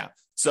going down.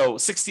 So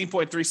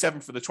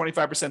 16.37 for the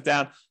 25%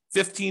 down,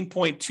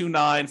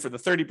 15.29 for the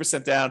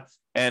 30% down,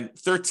 and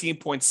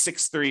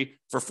 13.63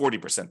 for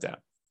 40% down.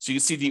 So you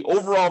see the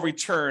overall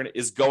return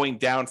is going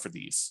down for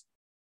these.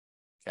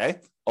 Okay.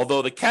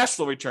 Although the cash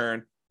flow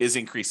return is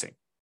increasing.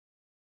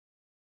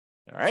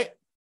 All right.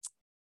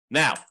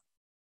 Now,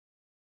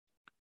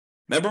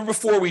 remember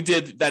before we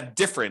did that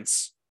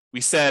difference,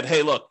 we said,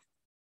 hey, look,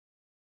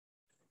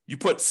 you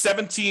put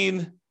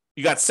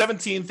you got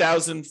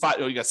 $1,750,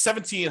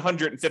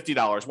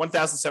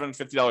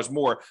 $1,750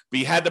 more, but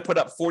you had to put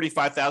up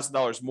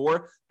 $45,000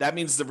 more. That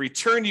means the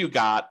return you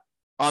got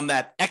on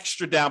that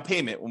extra down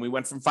payment when we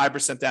went from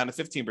 5% down to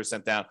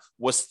 15% down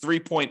was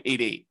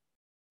 3.88.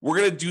 We're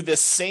going to do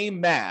this same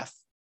math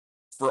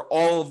for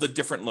all of the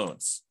different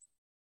loans.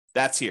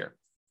 That's here.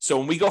 So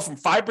when we go from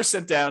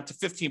 5% down to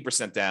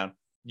 15% down,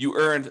 you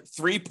earned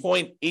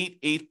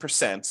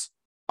 3.88%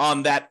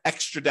 on that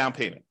extra down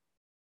payment.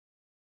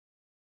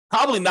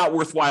 Probably not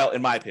worthwhile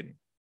in my opinion.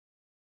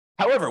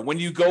 However, when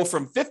you go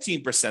from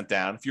 15%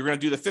 down, if you're going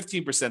to do the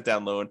 15%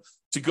 down loan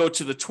to go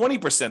to the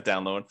 20%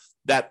 down loan,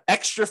 that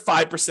extra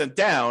 5%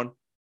 down,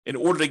 in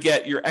order to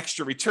get your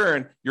extra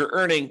return, you're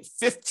earning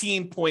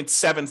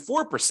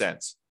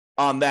 15.74%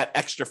 on that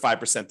extra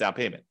 5% down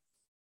payment.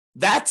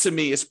 That to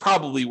me is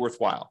probably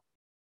worthwhile.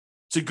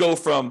 To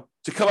come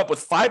up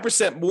with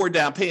 5% more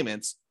down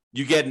payments,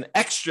 you get an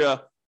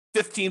extra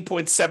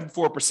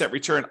 15.74%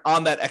 return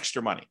on that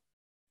extra money.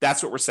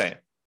 That's what we're saying.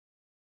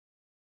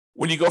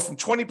 When you go from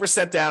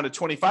 20% down to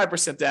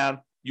 25% down,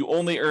 you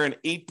only earn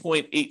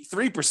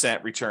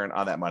 8.83% return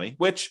on that money,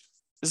 which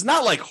is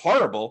not like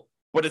horrible,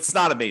 but it's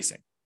not amazing,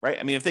 right?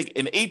 I mean, I think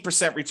an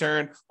 8%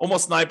 return,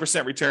 almost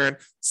 9% return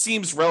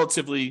seems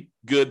relatively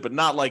good, but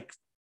not like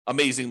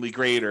amazingly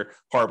great or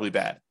horribly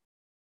bad.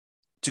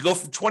 To go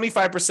from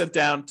 25%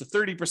 down to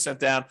 30%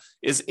 down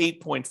is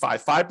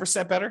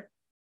 8.55% better.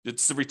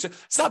 It's the return.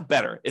 It's not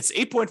better. It's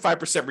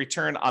 8.5%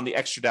 return on the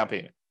extra down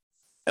payment.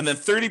 And then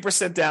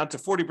 30% down to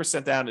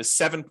 40% down is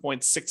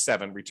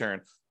 7.67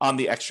 return on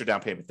the extra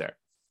down payment there.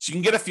 So you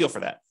can get a feel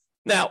for that.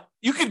 Now,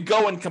 you could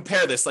go and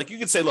compare this. Like you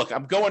could say, look,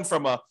 I'm going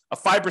from a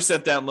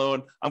 5% down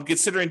loan. I'm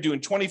considering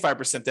doing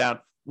 25% down.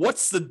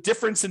 What's the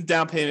difference in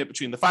down payment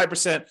between the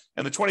 5%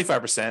 and the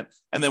 25%?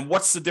 And then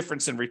what's the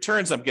difference in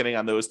returns I'm getting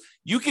on those?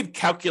 You could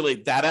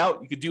calculate that out.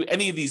 You could do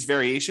any of these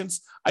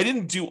variations. I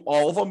didn't do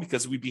all of them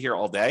because we'd be here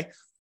all day,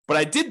 but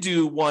I did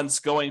do ones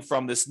going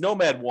from this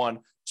Nomad one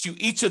to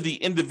each of the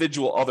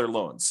individual other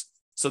loans.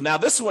 So now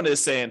this one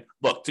is saying,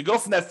 look, to go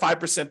from that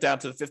 5% down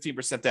to the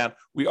 15% down,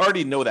 we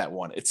already know that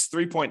one. It's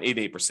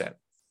 3.88%.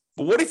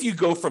 But what if you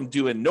go from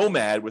doing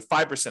Nomad with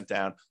 5%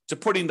 down to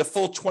putting the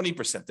full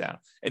 20% down?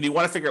 And you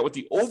want to figure out what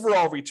the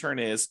overall return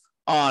is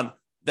on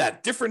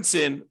that difference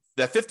in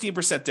that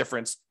 15%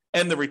 difference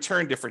and the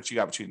return difference you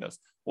got between those.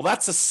 Well,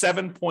 that's a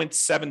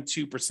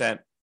 7.72%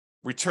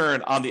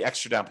 return on the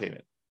extra down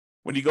payment.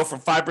 When you go from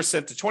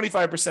 5% to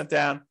 25%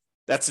 down,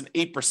 that's an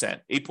 8%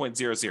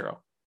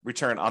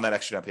 return on that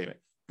extra down payment.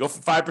 Go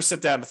from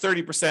 5% down to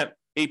 30%,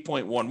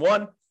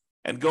 8.11,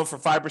 and go from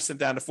 5%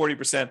 down to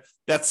 40%,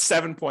 that's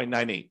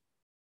 7.98.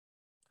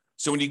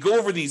 So when you go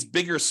over these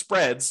bigger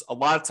spreads, a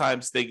lot of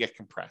times they get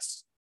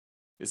compressed,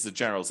 is the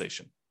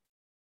generalization.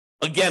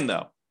 Again,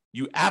 though,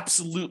 you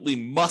absolutely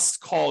must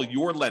call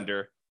your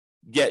lender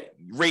get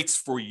rates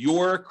for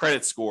your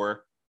credit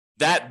score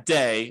that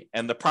day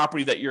and the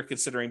property that you're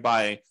considering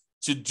buying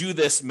to do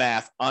this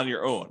math on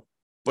your own.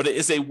 But it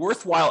is a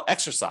worthwhile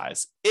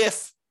exercise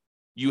if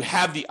you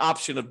have the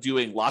option of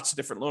doing lots of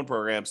different loan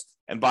programs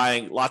and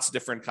buying lots of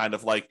different kind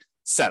of like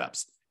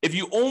setups. If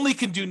you only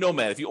can do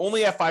Nomad, if you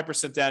only have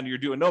 5% down, you're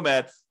doing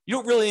Nomad, you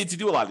don't really need to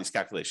do a lot of these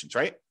calculations,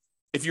 right?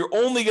 If you're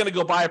only going to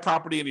go buy a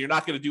property and you're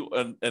not going to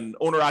do an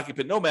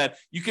owner-occupant Nomad,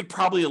 you could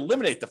probably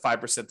eliminate the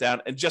 5%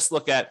 down and just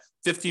look at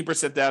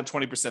 15% down,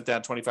 20%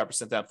 down,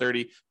 25% down,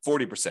 30,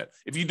 40%.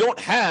 If you don't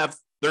have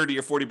 30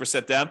 or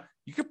 40% down,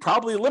 you could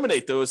probably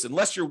eliminate those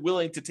unless you're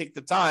willing to take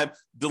the time,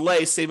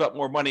 delay, save up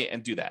more money,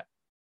 and do that,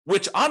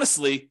 which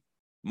honestly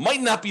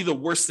might not be the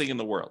worst thing in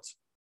the world.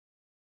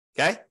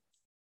 Okay?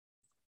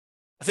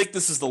 I think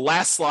this is the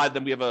last slide,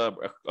 then we have a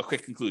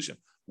quick conclusion.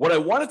 What I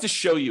wanted to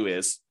show you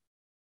is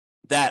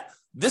that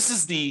this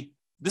is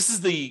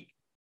the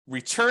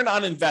return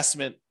on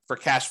investment for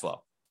cash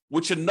flow,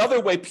 which another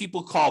way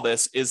people call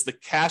this is the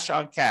cash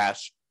on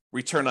cash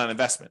return on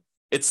investment.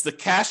 It's the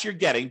cash you're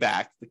getting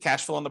back, the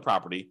cash flow on the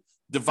property,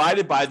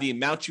 divided by the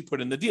amount you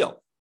put in the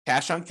deal.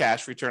 Cash on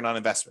cash return on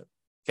investment.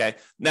 Okay.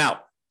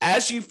 Now,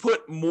 as you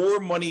put more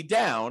money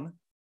down,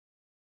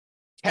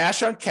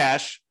 cash on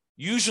cash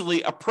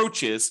usually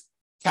approaches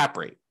cap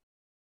rate.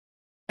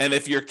 And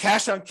if your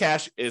cash on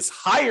cash is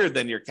higher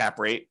than your cap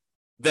rate,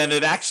 then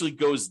it actually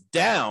goes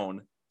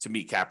down to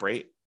meet cap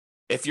rate.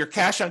 If your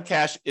cash on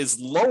cash is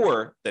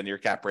lower than your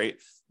cap rate,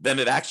 then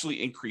it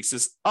actually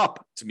increases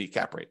up to meet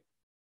cap rate.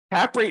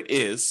 Cap rate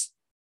is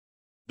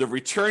the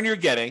return you're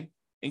getting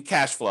in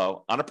cash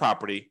flow on a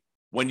property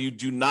when you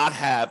do not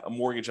have a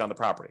mortgage on the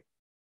property.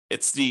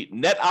 It's the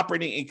net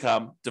operating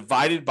income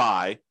divided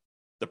by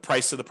the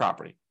price of the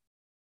property.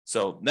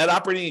 So net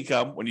operating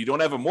income, when you don't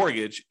have a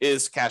mortgage,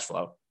 is cash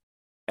flow.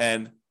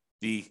 And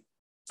the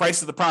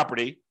price of the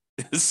property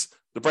is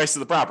the price of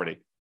the property.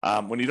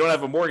 When you don't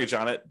have a mortgage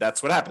on it,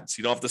 that's what happens.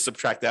 You don't have to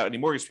subtract out any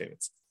mortgage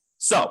payments.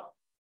 So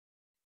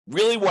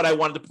really what I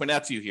wanted to point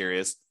out to you here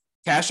is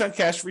cash on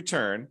cash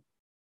return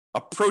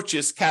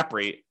approaches cap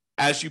rate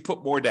as you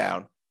put more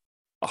down.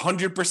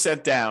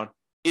 100% down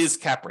is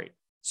cap rate.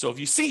 So if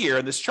you see here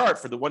in this chart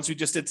for the ones we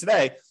just did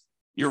today,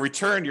 your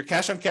return, your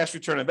cash on cash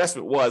return on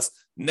investment was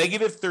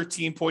negative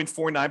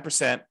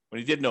 13.49% when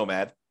you did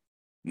Nomad,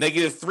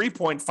 negative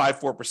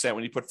 3.54%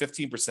 when you put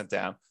 15%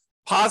 down,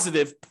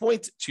 positive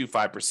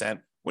 0.25%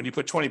 when you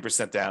put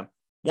 20% down,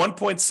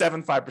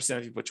 1.75%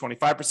 if you put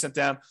 25%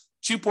 down,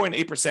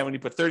 2.8% when you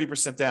put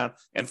 30% down,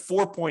 and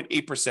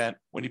 4.8%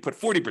 when you put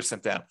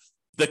 40% down.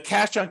 The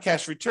cash on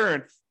cash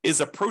return is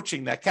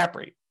approaching that cap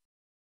rate.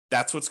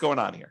 That's what's going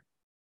on here.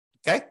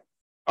 Okay?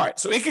 All right.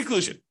 So in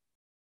conclusion,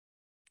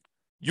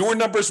 your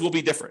numbers will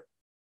be different.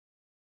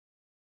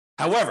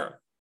 However,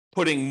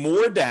 putting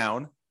more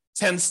down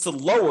tends to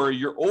lower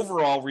your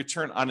overall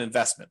return on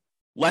investment.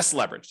 Less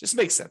leverage. This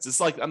makes sense. It's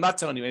like, I'm not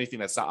telling you anything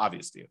that's not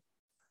obvious to you.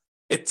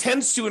 It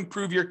tends to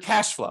improve your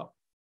cash flow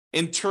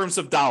in terms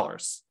of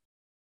dollars.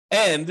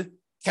 And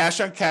cash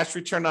on cash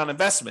return on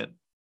investment,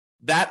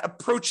 that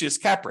approaches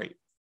cap rate.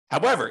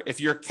 However,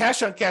 if your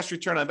cash on cash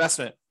return on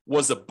investment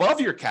was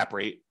above your cap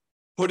rate,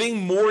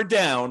 putting more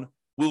down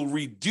will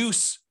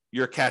reduce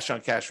your cash on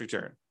cash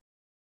return.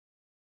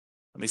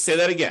 Let me say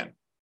that again.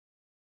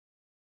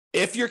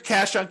 If your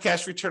cash on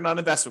cash return on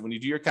investment, when you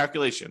do your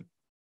calculation,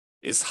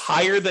 is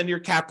higher than your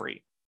cap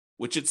rate,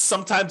 which it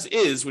sometimes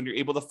is when you're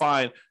able to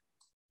find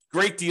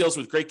great deals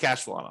with great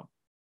cash flow on them.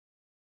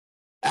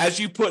 As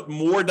you put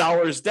more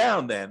dollars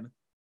down, then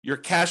your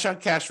cash on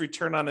cash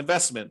return on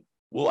investment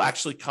will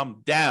actually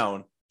come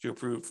down to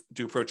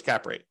approach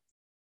cap rate.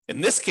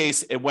 In this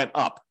case, it went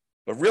up,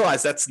 but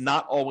realize that's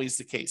not always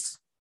the case.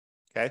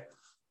 Okay.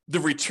 The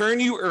return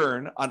you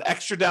earn on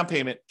extra down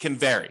payment can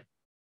vary.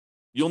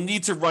 You'll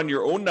need to run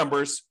your own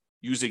numbers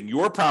using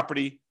your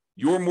property,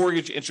 your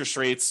mortgage interest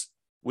rates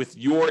with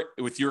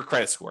your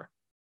credit score.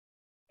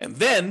 And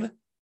then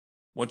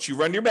once you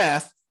run your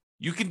math,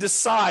 you can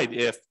decide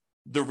if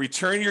the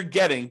return you're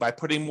getting by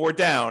putting more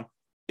down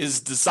is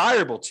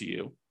desirable to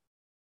you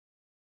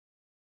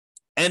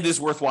and is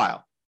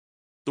worthwhile.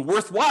 The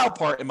worthwhile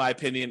part, in my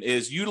opinion,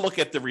 is you look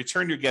at the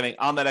return you're getting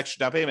on that extra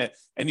down payment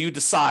and you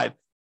decide,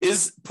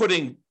 is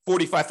putting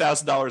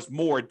 $45,000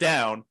 more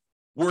down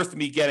worth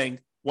me getting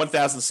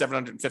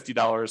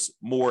 $1,750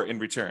 more in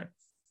return?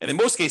 And in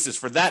most cases,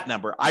 for that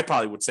number, I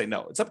probably would say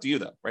no. It's up to you,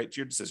 though, right? It's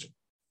your decision.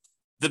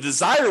 The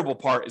desirable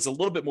part is a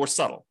little bit more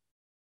subtle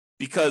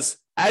because,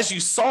 as you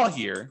saw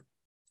here,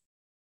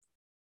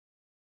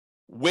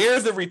 where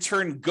the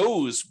return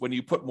goes when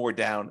you put more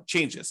down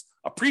changes.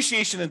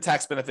 Appreciation and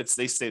tax benefits,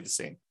 they stay the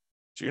same.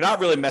 So you're not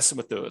really messing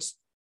with those.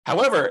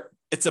 However,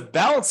 it's a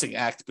balancing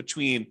act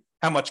between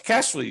how much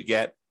cash flow you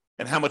get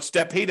and how much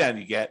debt pay down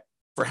you get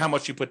for how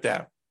much you put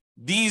down.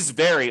 These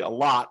vary a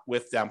lot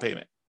with down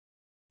payment.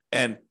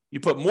 And you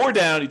put more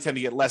down, you tend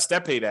to get less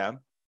debt pay down,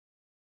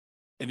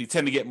 and you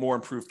tend to get more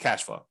improved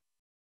cash flow.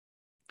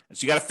 And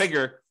so you got to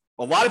figure,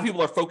 a lot of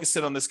people are focused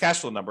in on this cash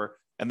flow number,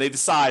 and they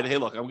decide, hey,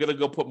 look, I'm going to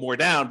go put more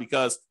down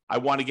because I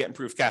want to get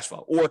improved cash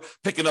flow, or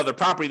pick another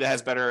property that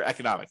has better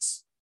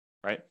economics,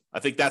 right? I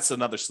think that's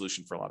another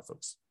solution for a lot of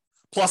folks.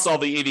 Plus all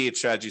the 88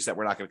 strategies that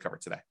we're not going to cover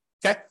today.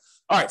 Okay.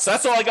 All right. So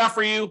that's all I got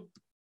for you.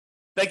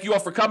 Thank you all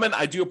for coming.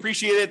 I do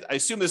appreciate it. I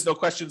assume there's no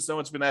questions. No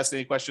one's been asking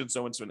any questions.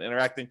 No one's been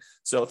interacting.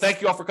 So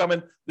thank you all for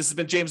coming. This has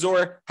been James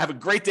Orr. Have a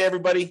great day,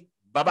 everybody.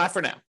 Bye-bye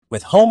for now.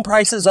 With home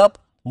prices up,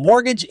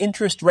 mortgage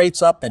interest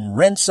rates up, and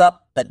rents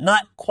up, but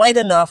not quite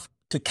enough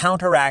to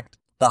counteract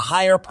the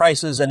higher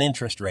prices and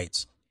interest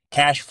rates,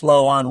 cash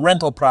flow on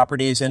rental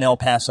properties in El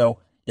Paso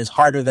is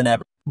harder than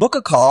ever. Book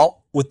a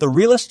call with the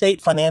Real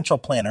Estate Financial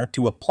Planner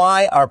to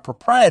apply our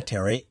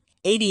proprietary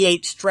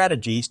 88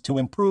 strategies to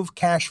improve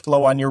cash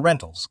flow on your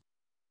rentals.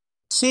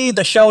 See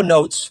the show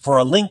notes for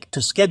a link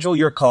to schedule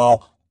your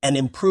call and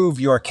improve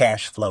your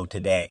cash flow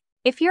today.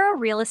 If you're a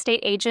real estate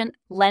agent,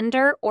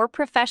 lender, or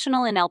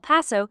professional in El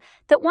Paso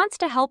that wants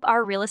to help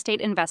our real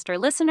estate investor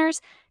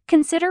listeners,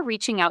 consider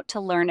reaching out to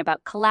learn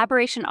about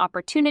collaboration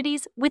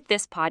opportunities with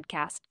this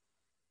podcast.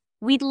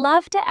 We'd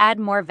love to add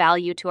more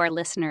value to our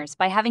listeners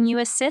by having you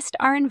assist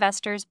our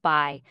investors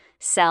buy,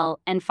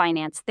 sell, and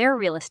finance their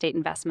real estate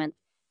investment.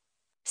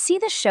 See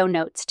the show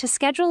notes to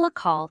schedule a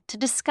call to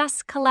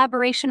discuss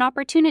collaboration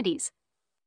opportunities.